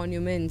ancient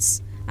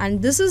monuments.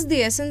 And this is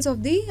the essence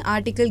of the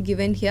article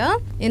given here.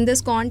 In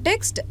this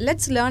context,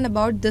 let's learn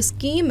about the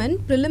scheme in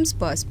prelims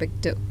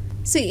perspective.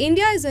 See,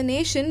 India is a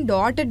nation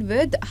dotted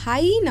with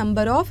high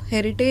number of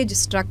heritage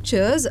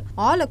structures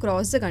all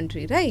across the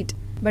country, right?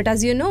 But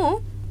as you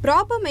know,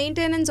 proper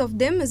maintenance of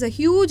them is a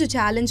huge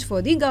challenge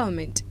for the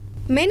government.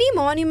 Many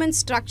monument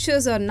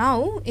structures are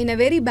now in a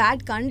very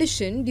bad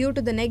condition due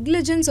to the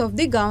negligence of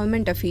the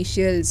government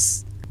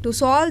officials. To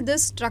solve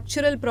this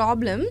structural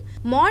problem,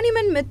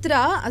 Monument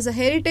Mitra as a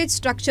heritage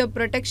structure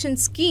protection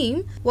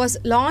scheme was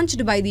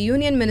launched by the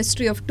Union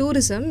Ministry of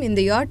Tourism in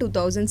the year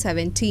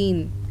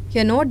 2017.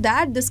 Here note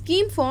that the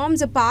scheme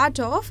forms a part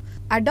of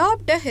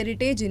Adopt a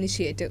Heritage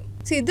Initiative.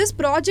 See, this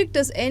project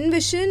is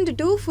envisioned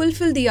to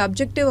fulfill the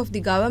objective of the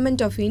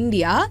Government of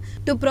India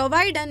to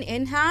provide an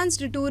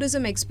enhanced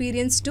tourism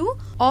experience to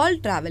all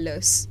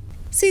travellers.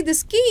 See, the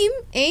scheme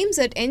aims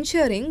at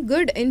ensuring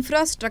good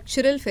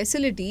infrastructural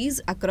facilities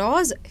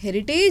across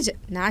heritage,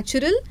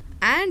 natural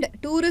and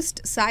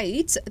tourist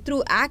sites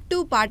through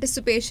active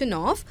participation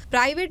of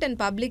private and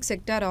public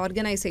sector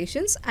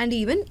organizations and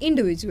even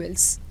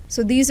individuals.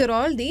 So these are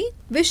all the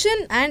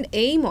vision and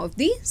aim of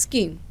the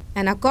scheme.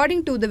 And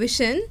according to the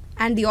vision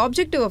and the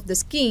objective of the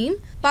scheme,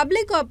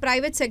 public or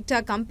private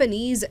sector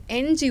companies,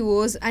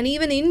 NGOs and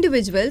even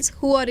individuals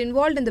who are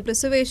involved in the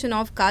preservation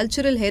of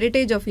cultural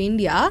heritage of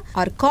India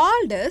are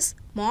called as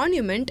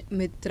Monument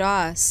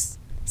Mitras.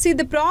 See,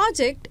 the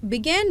project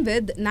began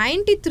with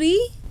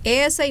 93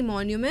 ASI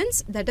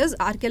monuments, that is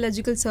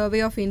Archaeological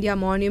Survey of India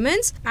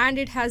monuments, and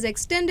it has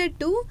extended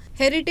to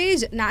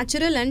heritage,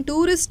 natural and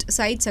tourist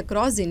sites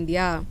across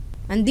India.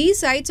 And these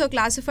sites are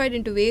classified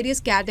into various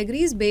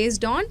categories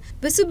based on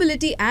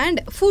visibility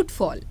and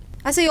footfall.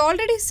 As I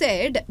already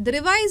said, the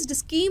revised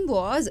scheme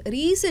was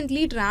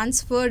recently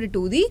transferred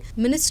to the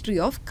Ministry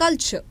of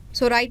Culture.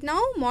 So right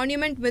now,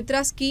 Monument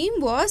Mitra scheme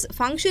was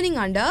functioning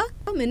under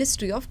the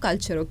Ministry of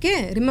Culture.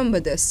 Okay,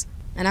 remember this.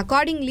 And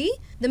accordingly,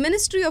 the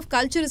Ministry of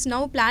Culture is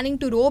now planning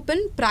to rope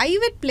in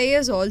private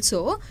players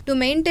also to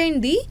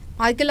maintain the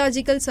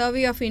Archaeological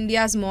Survey of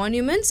India's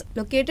monuments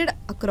located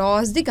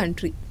across the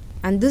country.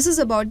 And this is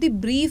about the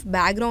brief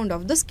background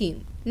of the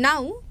scheme.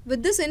 Now,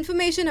 with this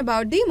information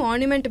about the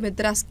Monument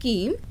Mitra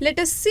scheme, let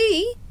us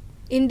see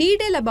in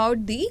detail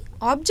about the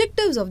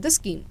objectives of the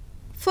scheme.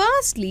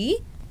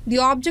 Firstly, the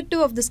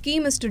objective of the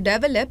scheme is to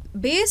develop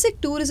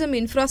basic tourism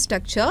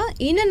infrastructure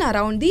in and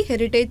around the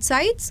heritage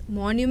sites,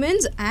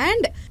 monuments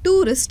and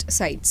tourist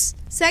sites.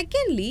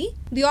 Secondly,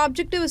 the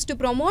objective is to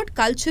promote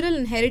cultural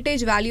and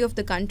heritage value of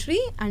the country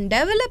and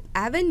develop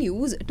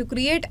avenues to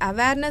create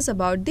awareness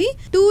about the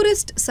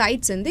tourist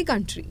sites in the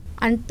country.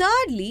 And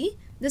thirdly,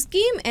 the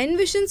scheme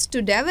envisions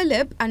to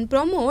develop and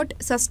promote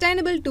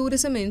sustainable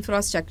tourism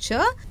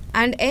infrastructure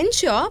and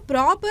ensure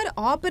proper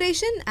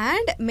operation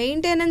and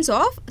maintenance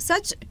of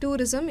such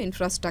tourism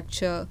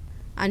infrastructure.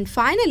 And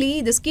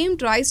finally, the scheme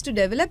tries to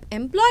develop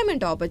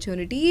employment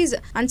opportunities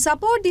and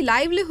support the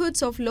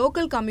livelihoods of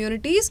local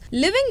communities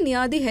living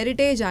near the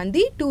heritage and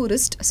the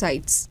tourist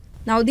sites.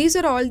 Now, these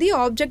are all the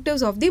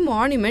objectives of the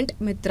Monument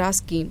Mitra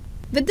scheme.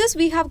 With this,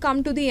 we have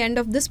come to the end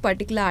of this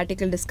particular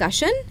article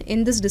discussion.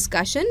 In this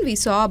discussion, we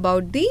saw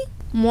about the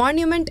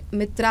Monument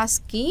Mitra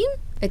scheme,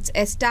 its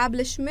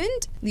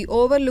establishment, the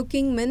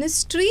overlooking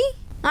ministry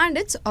and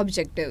its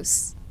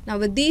objectives. Now,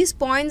 with these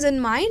points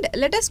in mind,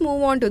 let us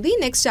move on to the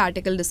next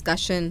article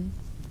discussion.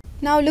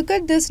 Now, look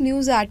at this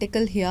news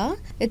article here.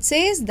 It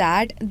says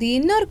that the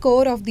inner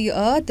core of the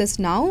earth is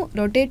now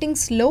rotating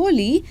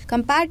slowly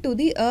compared to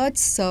the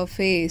earth's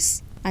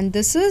surface. And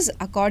this is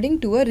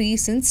according to a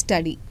recent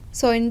study.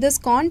 So, in this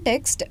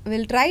context,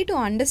 we'll try to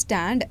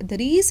understand the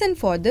reason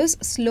for this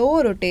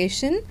slow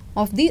rotation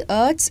of the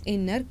earth's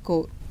inner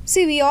core.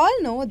 See, we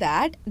all know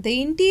that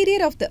the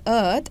interior of the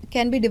earth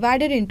can be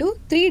divided into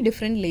three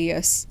different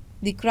layers: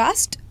 the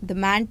crust, the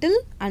mantle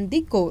and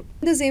the core.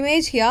 In this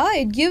image here,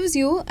 it gives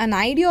you an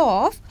idea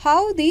of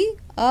how the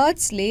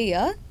earth's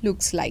layer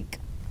looks like.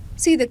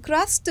 See, the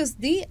crust is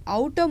the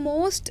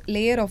outermost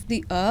layer of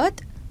the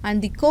earth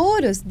and the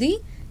core is the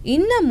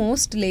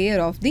innermost layer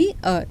of the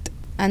earth.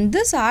 And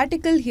this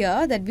article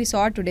here that we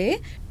saw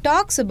today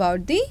talks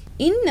about the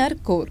inner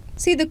core.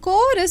 See, the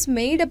core is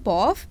made up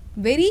of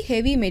very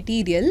heavy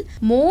material,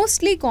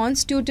 mostly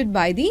constituted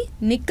by the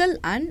nickel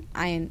and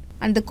iron.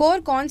 And the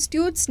core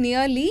constitutes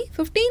nearly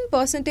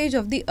 15%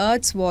 of the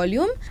Earth's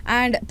volume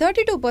and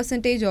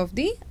 32% of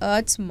the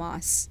Earth's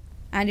mass.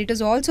 And it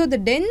is also the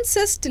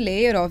densest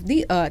layer of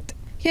the Earth.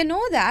 Here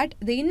know that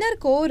the inner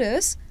core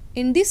is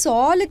in the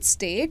solid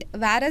state,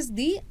 whereas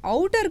the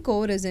outer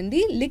core is in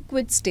the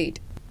liquid state.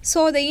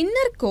 So, the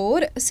inner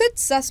core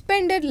sits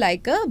suspended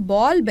like a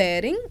ball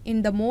bearing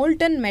in the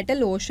molten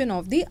metal ocean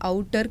of the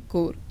outer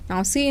core.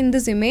 Now, see in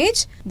this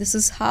image, this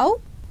is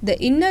how the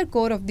inner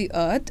core of the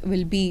earth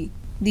will be.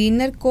 The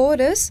inner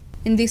core is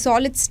in the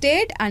solid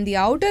state and the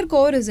outer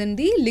core is in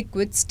the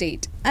liquid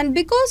state. And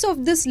because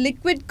of this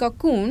liquid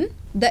cocoon,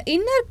 the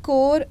inner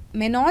core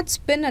may not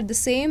spin at the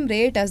same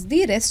rate as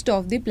the rest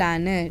of the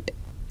planet.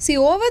 See,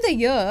 over the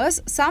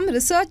years, some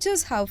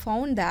researchers have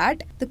found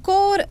that the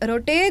core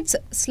rotates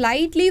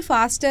slightly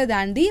faster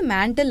than the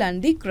mantle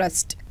and the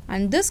crust.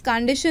 And this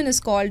condition is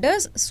called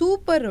as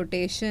super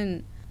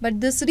rotation. But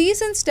this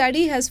recent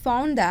study has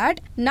found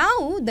that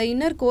now the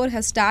inner core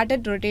has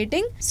started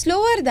rotating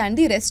slower than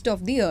the rest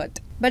of the earth.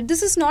 But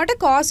this is not a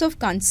cause of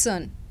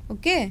concern,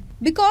 okay?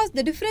 Because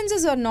the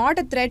differences are not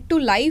a threat to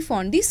life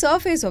on the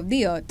surface of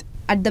the earth.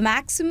 At the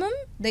maximum,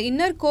 the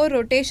inner core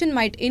rotation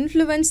might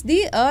influence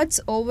the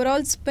Earth's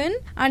overall spin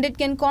and it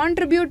can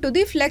contribute to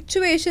the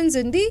fluctuations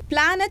in the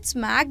planet's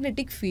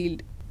magnetic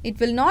field.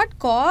 It will not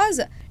cause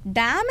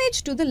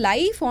damage to the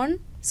life on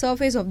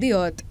surface of the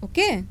earth,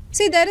 okay?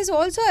 See, there is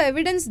also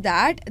evidence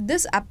that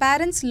this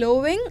apparent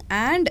slowing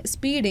and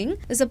speeding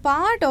is a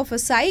part of a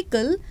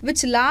cycle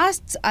which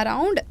lasts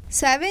around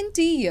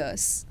 70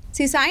 years.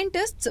 See,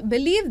 scientists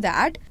believe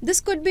that this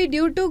could be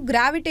due to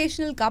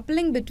gravitational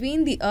coupling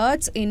between the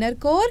Earth's inner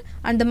core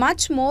and the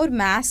much more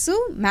massive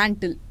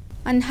mantle.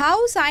 And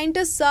how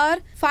scientists are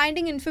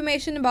finding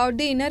information about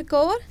the inner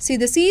core? See,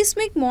 the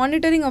seismic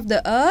monitoring of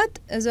the Earth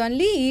is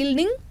only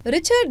yielding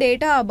richer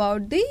data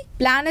about the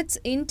planet's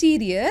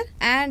interior,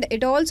 and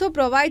it also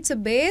provides a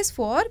base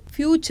for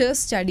future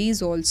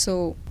studies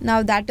also.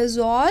 Now that is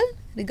all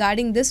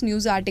regarding this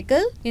news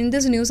article. In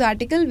this news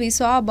article, we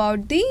saw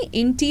about the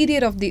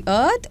interior of the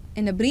Earth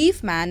in a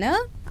brief manner,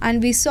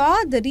 and we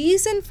saw the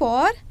reason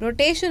for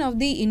rotation of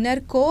the inner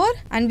core,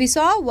 and we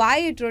saw why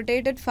it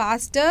rotated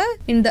faster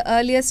in the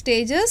earlier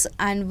stages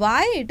and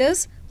why it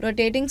is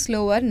rotating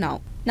slower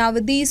now. Now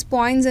with these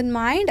points in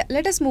mind,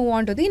 let us move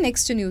on to the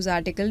next news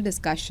article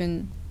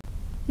discussion.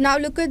 Now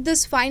look at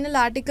this final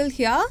article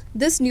here.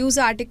 This news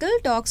article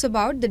talks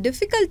about the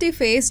difficulty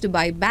faced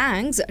by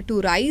banks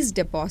to raise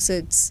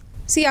deposits.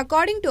 See,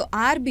 according to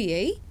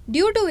RBI,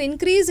 due to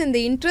increase in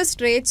the interest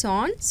rates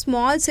on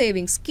small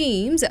saving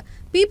schemes,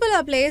 people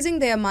are placing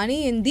their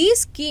money in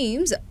these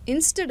schemes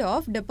instead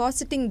of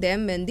depositing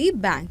them in the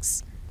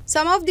banks.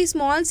 Some of the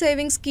small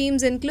saving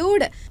schemes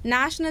include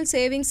National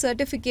Savings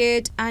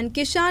Certificate and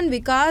Kishan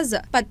Vikas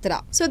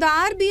Patra. So the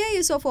RBI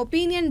is of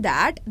opinion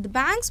that the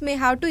banks may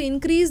have to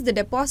increase the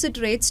deposit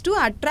rates to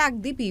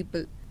attract the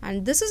people.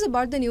 And this is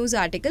about the news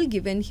article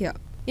given here.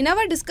 In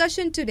our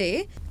discussion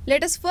today,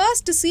 let us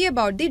first see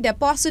about the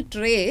deposit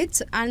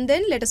rates and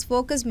then let us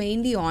focus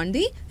mainly on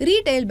the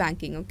retail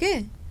banking,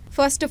 okay?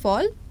 First of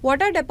all,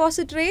 what are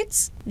deposit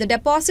rates? The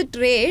deposit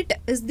rate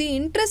is the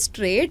interest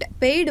rate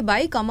paid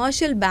by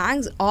commercial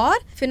banks or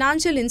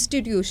financial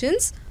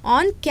institutions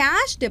on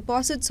cash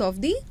deposits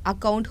of the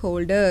account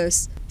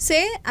holders.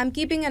 Say, I am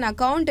keeping an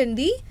account in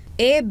the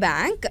A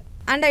bank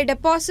and I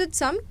deposit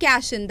some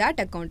cash in that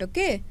account,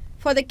 okay?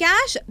 For the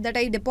cash that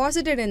I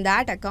deposited in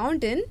that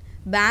account in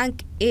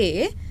Bank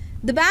A,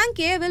 the Bank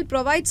A will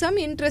provide some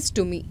interest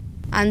to me,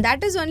 and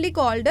that is only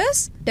called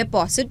as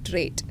deposit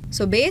rate.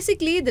 So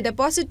basically the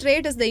deposit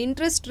rate is the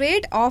interest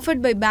rate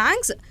offered by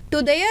banks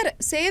to their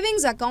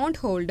savings account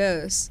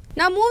holders.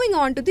 Now moving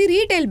on to the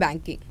retail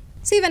banking.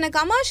 See, when a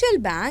commercial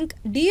bank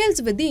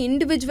deals with the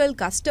individual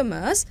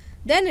customers,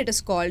 then it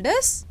is called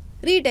as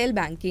retail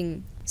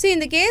banking. See, in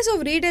the case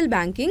of retail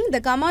banking, the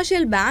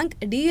commercial bank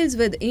deals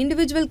with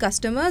individual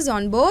customers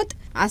on both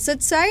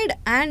asset side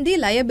and the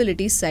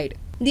liability side.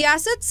 The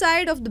asset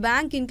side of the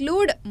bank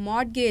include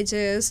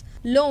mortgages,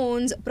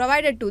 loans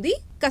provided to the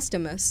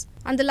customers.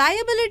 And the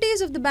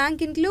liabilities of the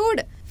bank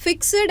include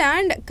fixed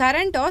and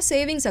current or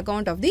savings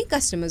account of the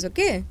customers,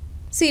 okay?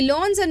 See,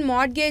 loans and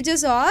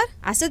mortgages are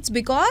assets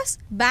because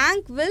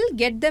bank will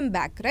get them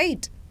back,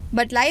 right?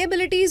 But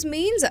liabilities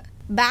means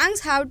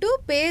banks have to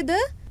pay the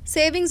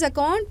savings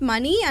account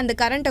money and the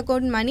current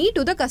account money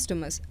to the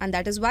customers, and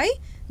that is why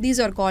these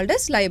are called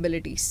as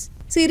liabilities.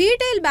 See,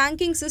 retail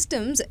banking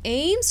systems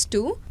aims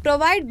to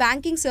provide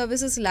banking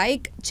services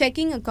like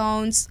checking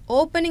accounts,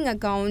 opening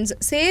accounts,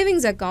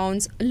 savings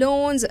accounts,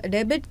 loans,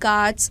 debit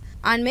cards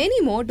and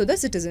many more to the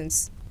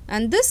citizens.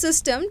 And this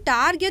system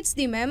targets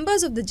the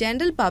members of the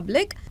general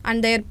public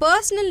and their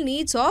personal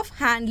needs of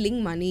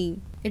handling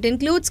money. It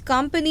includes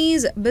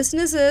companies,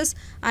 businesses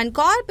and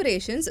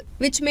corporations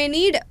which may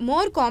need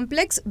more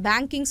complex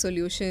banking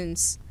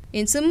solutions.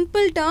 In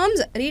simple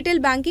terms, retail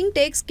banking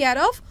takes care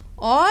of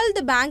all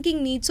the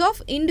banking needs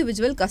of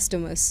individual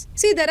customers.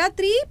 See, there are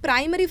three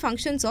primary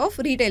functions of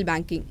retail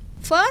banking.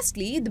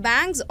 Firstly, the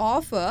banks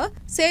offer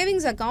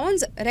savings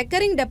accounts,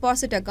 recurring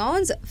deposit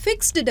accounts,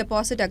 fixed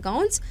deposit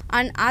accounts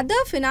and other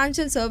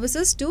financial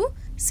services to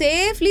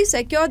safely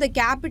secure the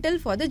capital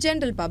for the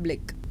general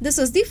public. This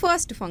is the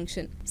first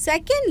function.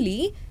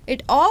 Secondly,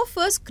 it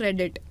offers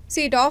credit.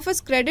 See, it offers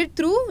credit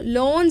through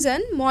loans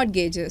and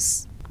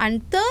mortgages.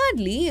 And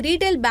thirdly,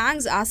 retail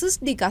banks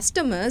assist the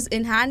customers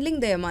in handling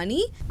their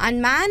money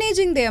and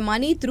managing their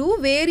money through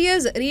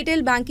various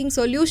retail banking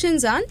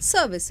solutions and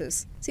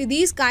services. See,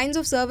 these kinds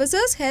of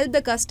services help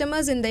the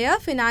customers in their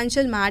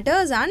financial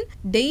matters and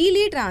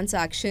daily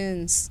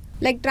transactions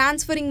like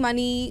transferring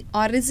money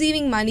or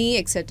receiving money,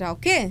 etc.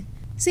 Okay.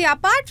 See,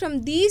 apart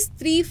from these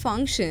three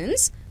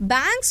functions,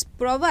 banks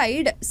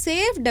provide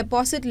safe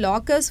deposit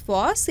lockers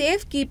for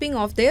safekeeping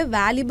of their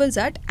valuables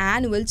at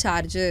annual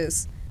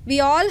charges. We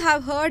all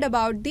have heard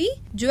about the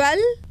jewel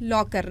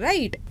locker,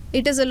 right?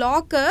 It is a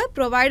locker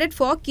provided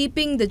for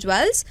keeping the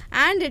jewels,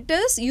 and it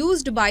is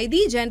used by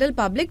the general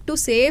public to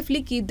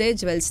safely keep their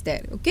jewels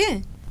there.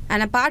 Okay.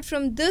 And apart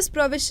from this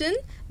provision,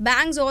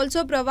 banks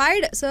also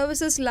provide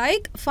services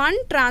like fund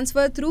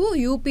transfer through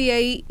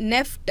UPI,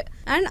 NEFT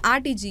and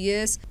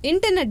RTGS,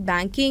 internet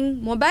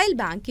banking, mobile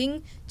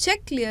banking,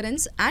 check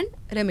clearance and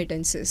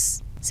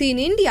remittances. See, in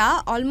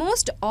India,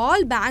 almost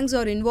all banks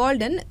are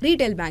involved in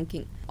retail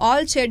banking.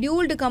 All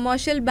scheduled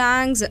commercial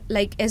banks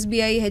like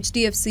SBI,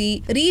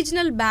 HDFC,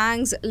 regional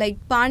banks like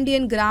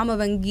Pandian Grama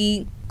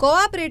Vangi,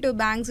 cooperative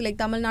banks like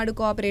Tamil Nadu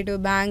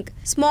Cooperative Bank,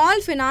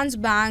 small finance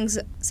banks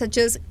such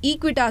as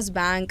Equitas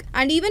Bank,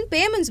 and even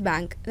payments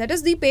bank, that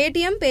is the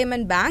Paytm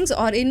payment banks,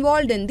 are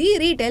involved in the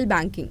retail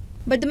banking.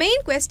 But the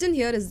main question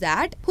here is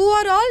that who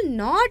are all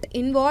not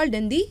involved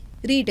in the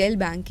retail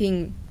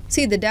banking?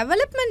 See, the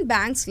development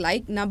banks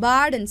like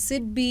NABARD and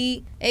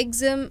SIDBI,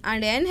 EXIM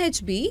and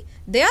NHB,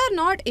 they are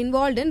not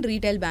involved in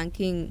retail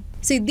banking.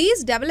 See,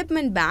 these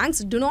development banks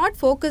do not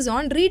focus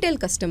on retail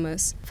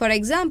customers. For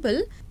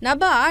example,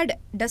 NABARD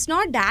does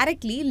not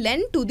directly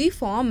lend to the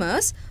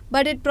farmers,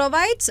 but it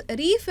provides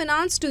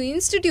refinance to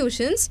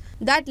institutions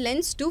that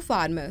lends to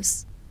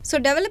farmers. So,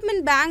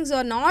 development banks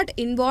are not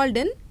involved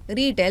in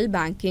retail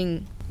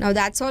banking. Now,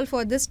 that's all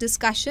for this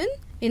discussion.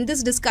 In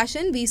this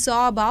discussion, we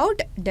saw about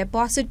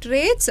deposit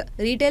rates,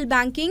 retail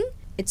banking,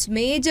 its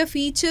major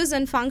features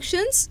and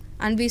functions,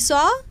 and we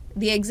saw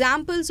the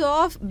examples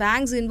of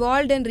banks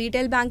involved in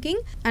retail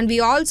banking, and we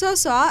also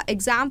saw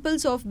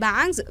examples of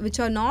banks which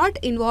are not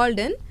involved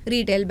in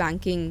retail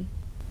banking.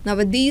 Now,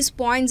 with these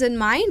points in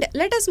mind,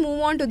 let us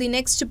move on to the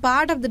next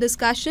part of the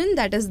discussion,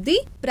 that is the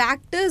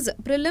practice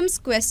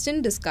prelims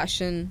question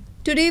discussion.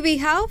 Today we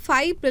have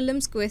 5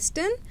 prelims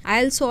questions.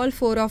 I'll solve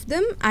 4 of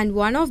them and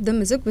one of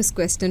them is a quiz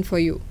question for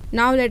you.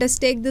 Now let us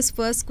take this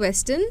first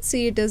question.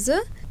 See, it is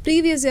a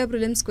previous year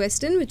prelims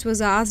question which was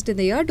asked in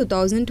the year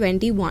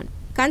 2021.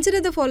 Consider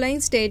the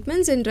following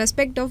statements in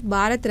respect of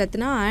Bharat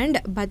Ratna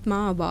and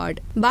Padma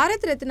Award.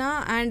 Bharat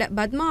Ratna and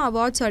Padma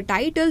Awards are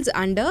titles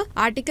under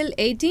Article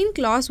 18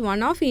 Clause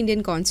 1 of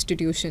Indian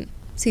Constitution.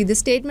 See, this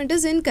statement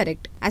is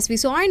incorrect. As we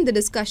saw in the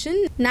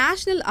discussion,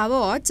 national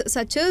awards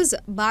such as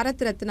Bharat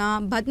Ratna,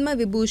 Padma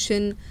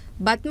Vibhushan,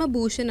 Padma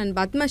Bhushan and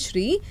Padma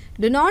Shri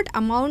do not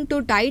amount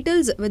to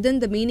titles within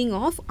the meaning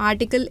of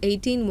Article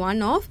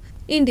 18(1) of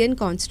Indian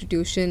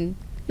Constitution.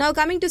 Now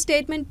coming to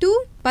statement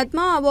 2,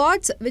 Padma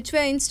Awards which were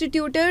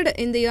instituted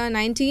in the year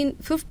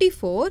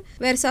 1954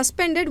 were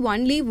suspended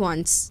only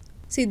once.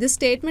 See, this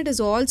statement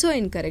is also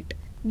incorrect.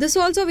 This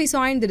also we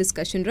saw in the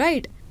discussion,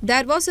 right?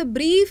 There was a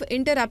brief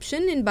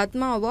interruption in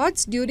Padma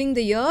Awards during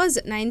the years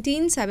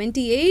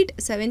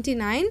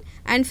 1978-79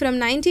 and from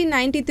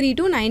 1993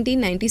 to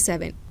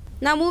 1997.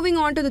 Now moving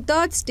on to the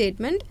third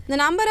statement, the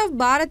number of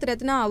Bharat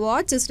Ratna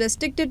Awards is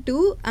restricted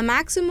to a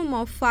maximum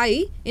of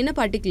 5 in a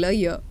particular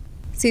year.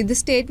 See, this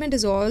statement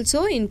is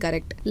also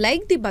incorrect.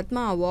 Like the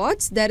Padma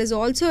Awards, there is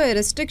also a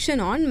restriction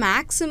on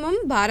maximum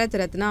Bharat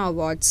Ratna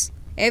Awards.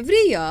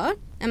 Every year,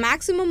 a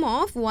maximum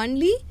of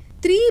only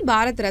 3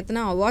 Bharat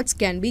Ratna Awards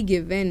can be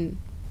given.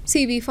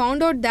 See, we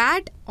found out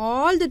that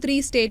all the 3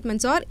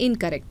 statements are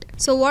incorrect.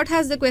 So, what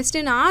has the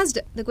question asked?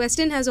 The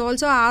question has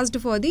also asked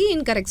for the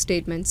incorrect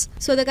statements.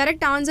 So, the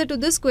correct answer to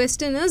this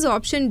question is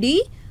option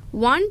D,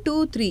 1,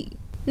 2, 3.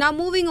 Now,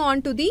 moving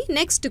on to the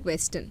next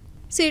question.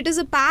 See, it is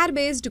a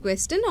pair-based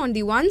question. On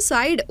the one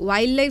side,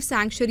 wildlife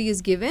sanctuary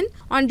is given.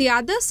 On the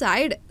other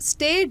side,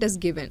 state is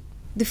given.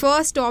 The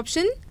first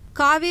option,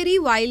 Kaveri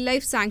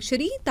Wildlife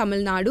Sanctuary,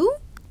 Tamil Nadu.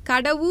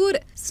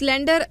 Kadavur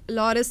Slender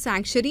Loris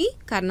Sanctuary,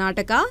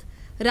 Karnataka.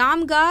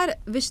 Ramgarh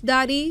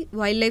Vishdari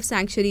Wildlife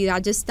Sanctuary,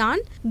 Rajasthan.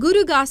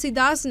 Guru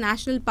Ghasidas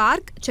National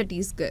Park,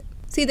 Chhattisgarh.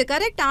 See, the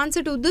correct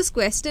answer to this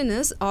question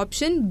is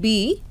option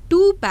B,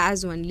 2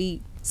 pairs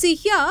only. See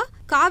here,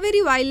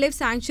 Kaveri Wildlife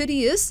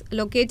Sanctuary is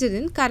located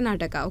in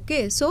Karnataka.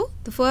 Okay, so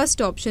the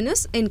first option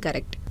is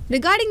incorrect.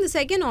 Regarding the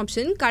second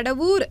option,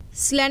 Kadavur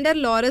Slender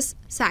Loris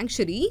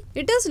Sanctuary,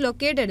 it is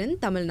located in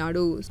Tamil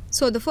Nadu.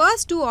 So the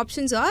first 2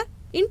 options are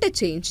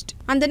interchanged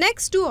and the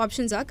next 2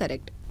 options are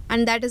correct.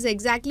 And that is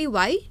exactly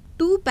why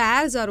 2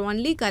 pairs are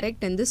only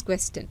correct in this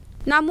question.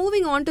 Now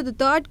moving on to the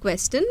third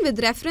question,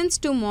 with reference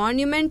to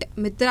Monument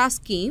Mitra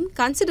scheme,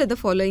 consider the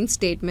following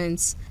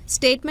statements.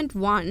 Statement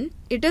 1,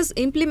 it is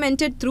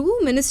implemented through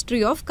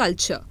Ministry of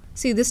Culture.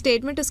 See, this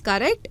statement is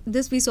correct.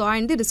 This we saw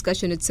in the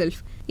discussion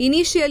itself.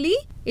 Initially,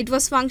 it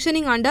was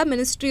functioning under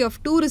Ministry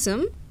of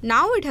Tourism.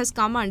 Now it has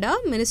come under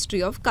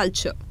Ministry of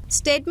Culture.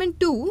 Statement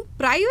 2,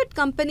 private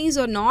companies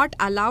are not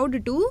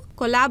allowed to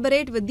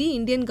collaborate with the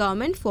Indian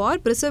government for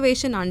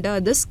preservation under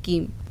this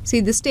scheme.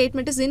 See, this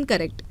statement is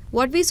incorrect.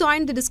 What we saw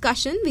in the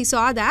discussion, we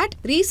saw that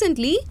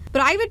recently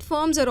private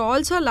firms are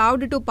also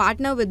allowed to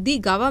partner with the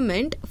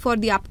government for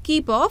the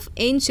upkeep of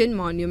ancient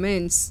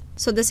monuments.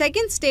 So the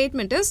second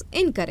statement is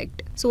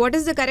incorrect. So what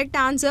is the correct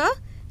answer?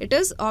 It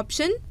is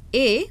option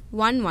A,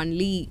 1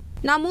 only.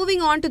 Now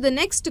moving on to the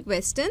next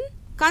question.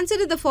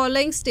 Consider the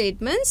following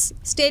statements.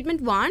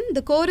 Statement 1.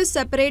 The core is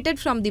separated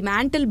from the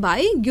mantle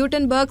by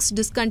Gutenberg's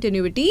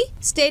discontinuity.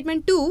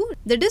 Statement 2.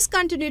 The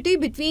discontinuity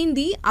between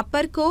the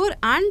upper core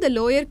and the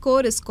lower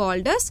core is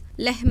called as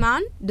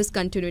Lehman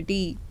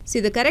discontinuity.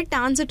 See, the correct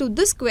answer to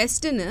this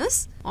question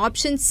is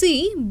option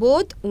C,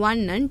 both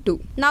 1 and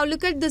 2. Now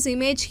look at this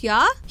image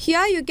here.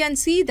 Here you can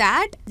see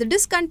that the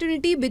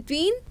discontinuity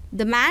between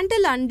the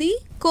mantle and the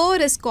core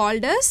is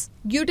called as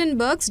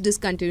Gutenberg's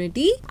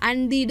discontinuity,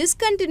 and the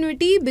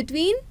discontinuity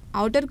between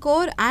outer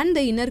core and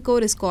the inner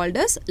core is called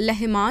as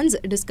Lehman's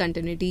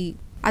discontinuity.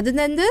 Other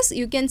than this,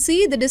 you can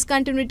see the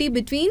discontinuity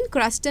between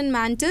crust and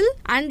mantle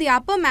and the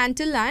upper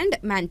mantle and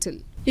mantle.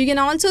 You can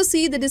also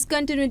see the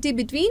discontinuity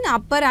between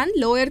upper and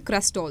lower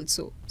crust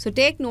also. So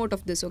take note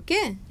of this,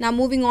 okay? Now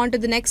moving on to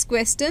the next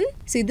question.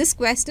 See, this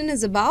question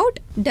is about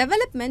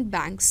development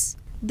banks.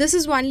 This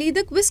is only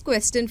the quiz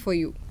question for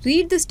you.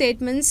 Read the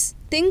statements,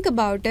 think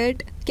about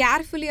it,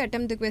 carefully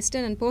attempt the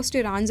question and post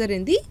your answer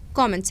in the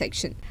comment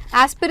section.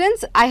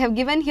 Aspirants, I have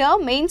given here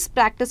mains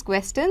practice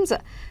questions.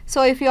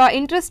 So if you are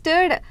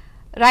interested,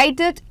 write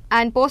it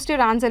and post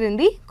your answer in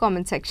the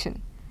comment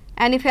section.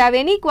 And if you have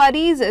any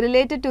queries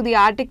related to the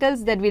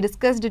articles that we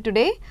discussed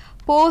today,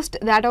 post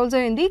that also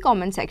in the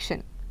comment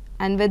section.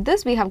 And with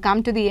this, we have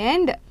come to the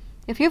end.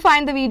 If you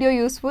find the video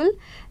useful,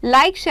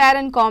 like, share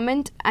and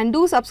comment, and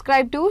do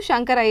subscribe to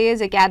Shankar IAS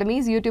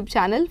Academy's YouTube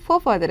channel for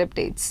further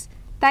updates.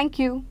 Thank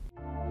you.